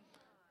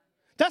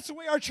 That's the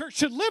way our church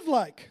should live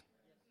like.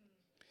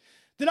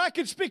 That I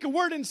can speak a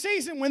word in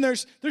season when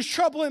there's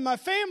trouble in my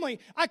family.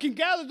 I can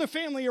gather the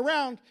family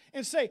around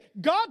and say,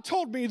 God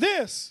told me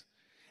this.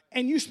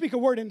 And you speak a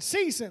word in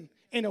season,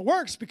 and it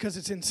works because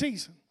it's in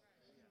season.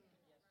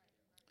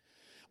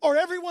 Or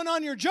everyone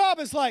on your job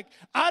is like,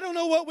 I don't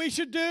know what we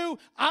should do.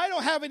 I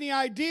don't have any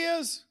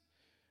ideas.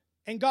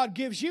 And God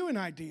gives you an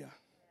idea.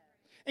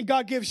 And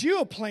God gives you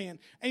a plan.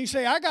 And you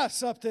say, I got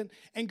something.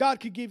 And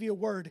God could give you a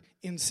word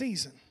in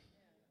season.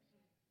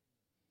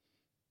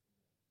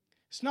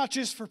 It's not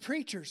just for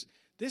preachers.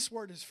 This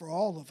word is for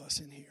all of us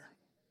in here.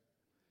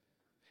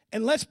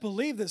 And let's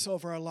believe this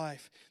over our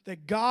life,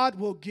 that God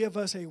will give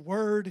us a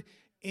word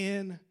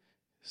in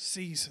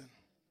season.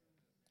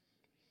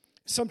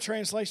 Some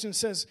translation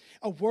says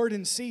a word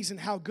in season,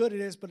 how good it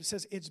is, but it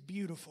says it's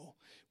beautiful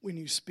when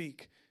you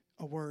speak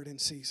a word in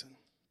season.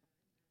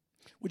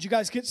 Would you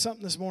guys get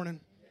something this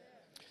morning?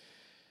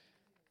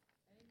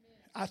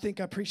 I think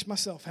I preached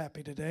myself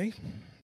happy today.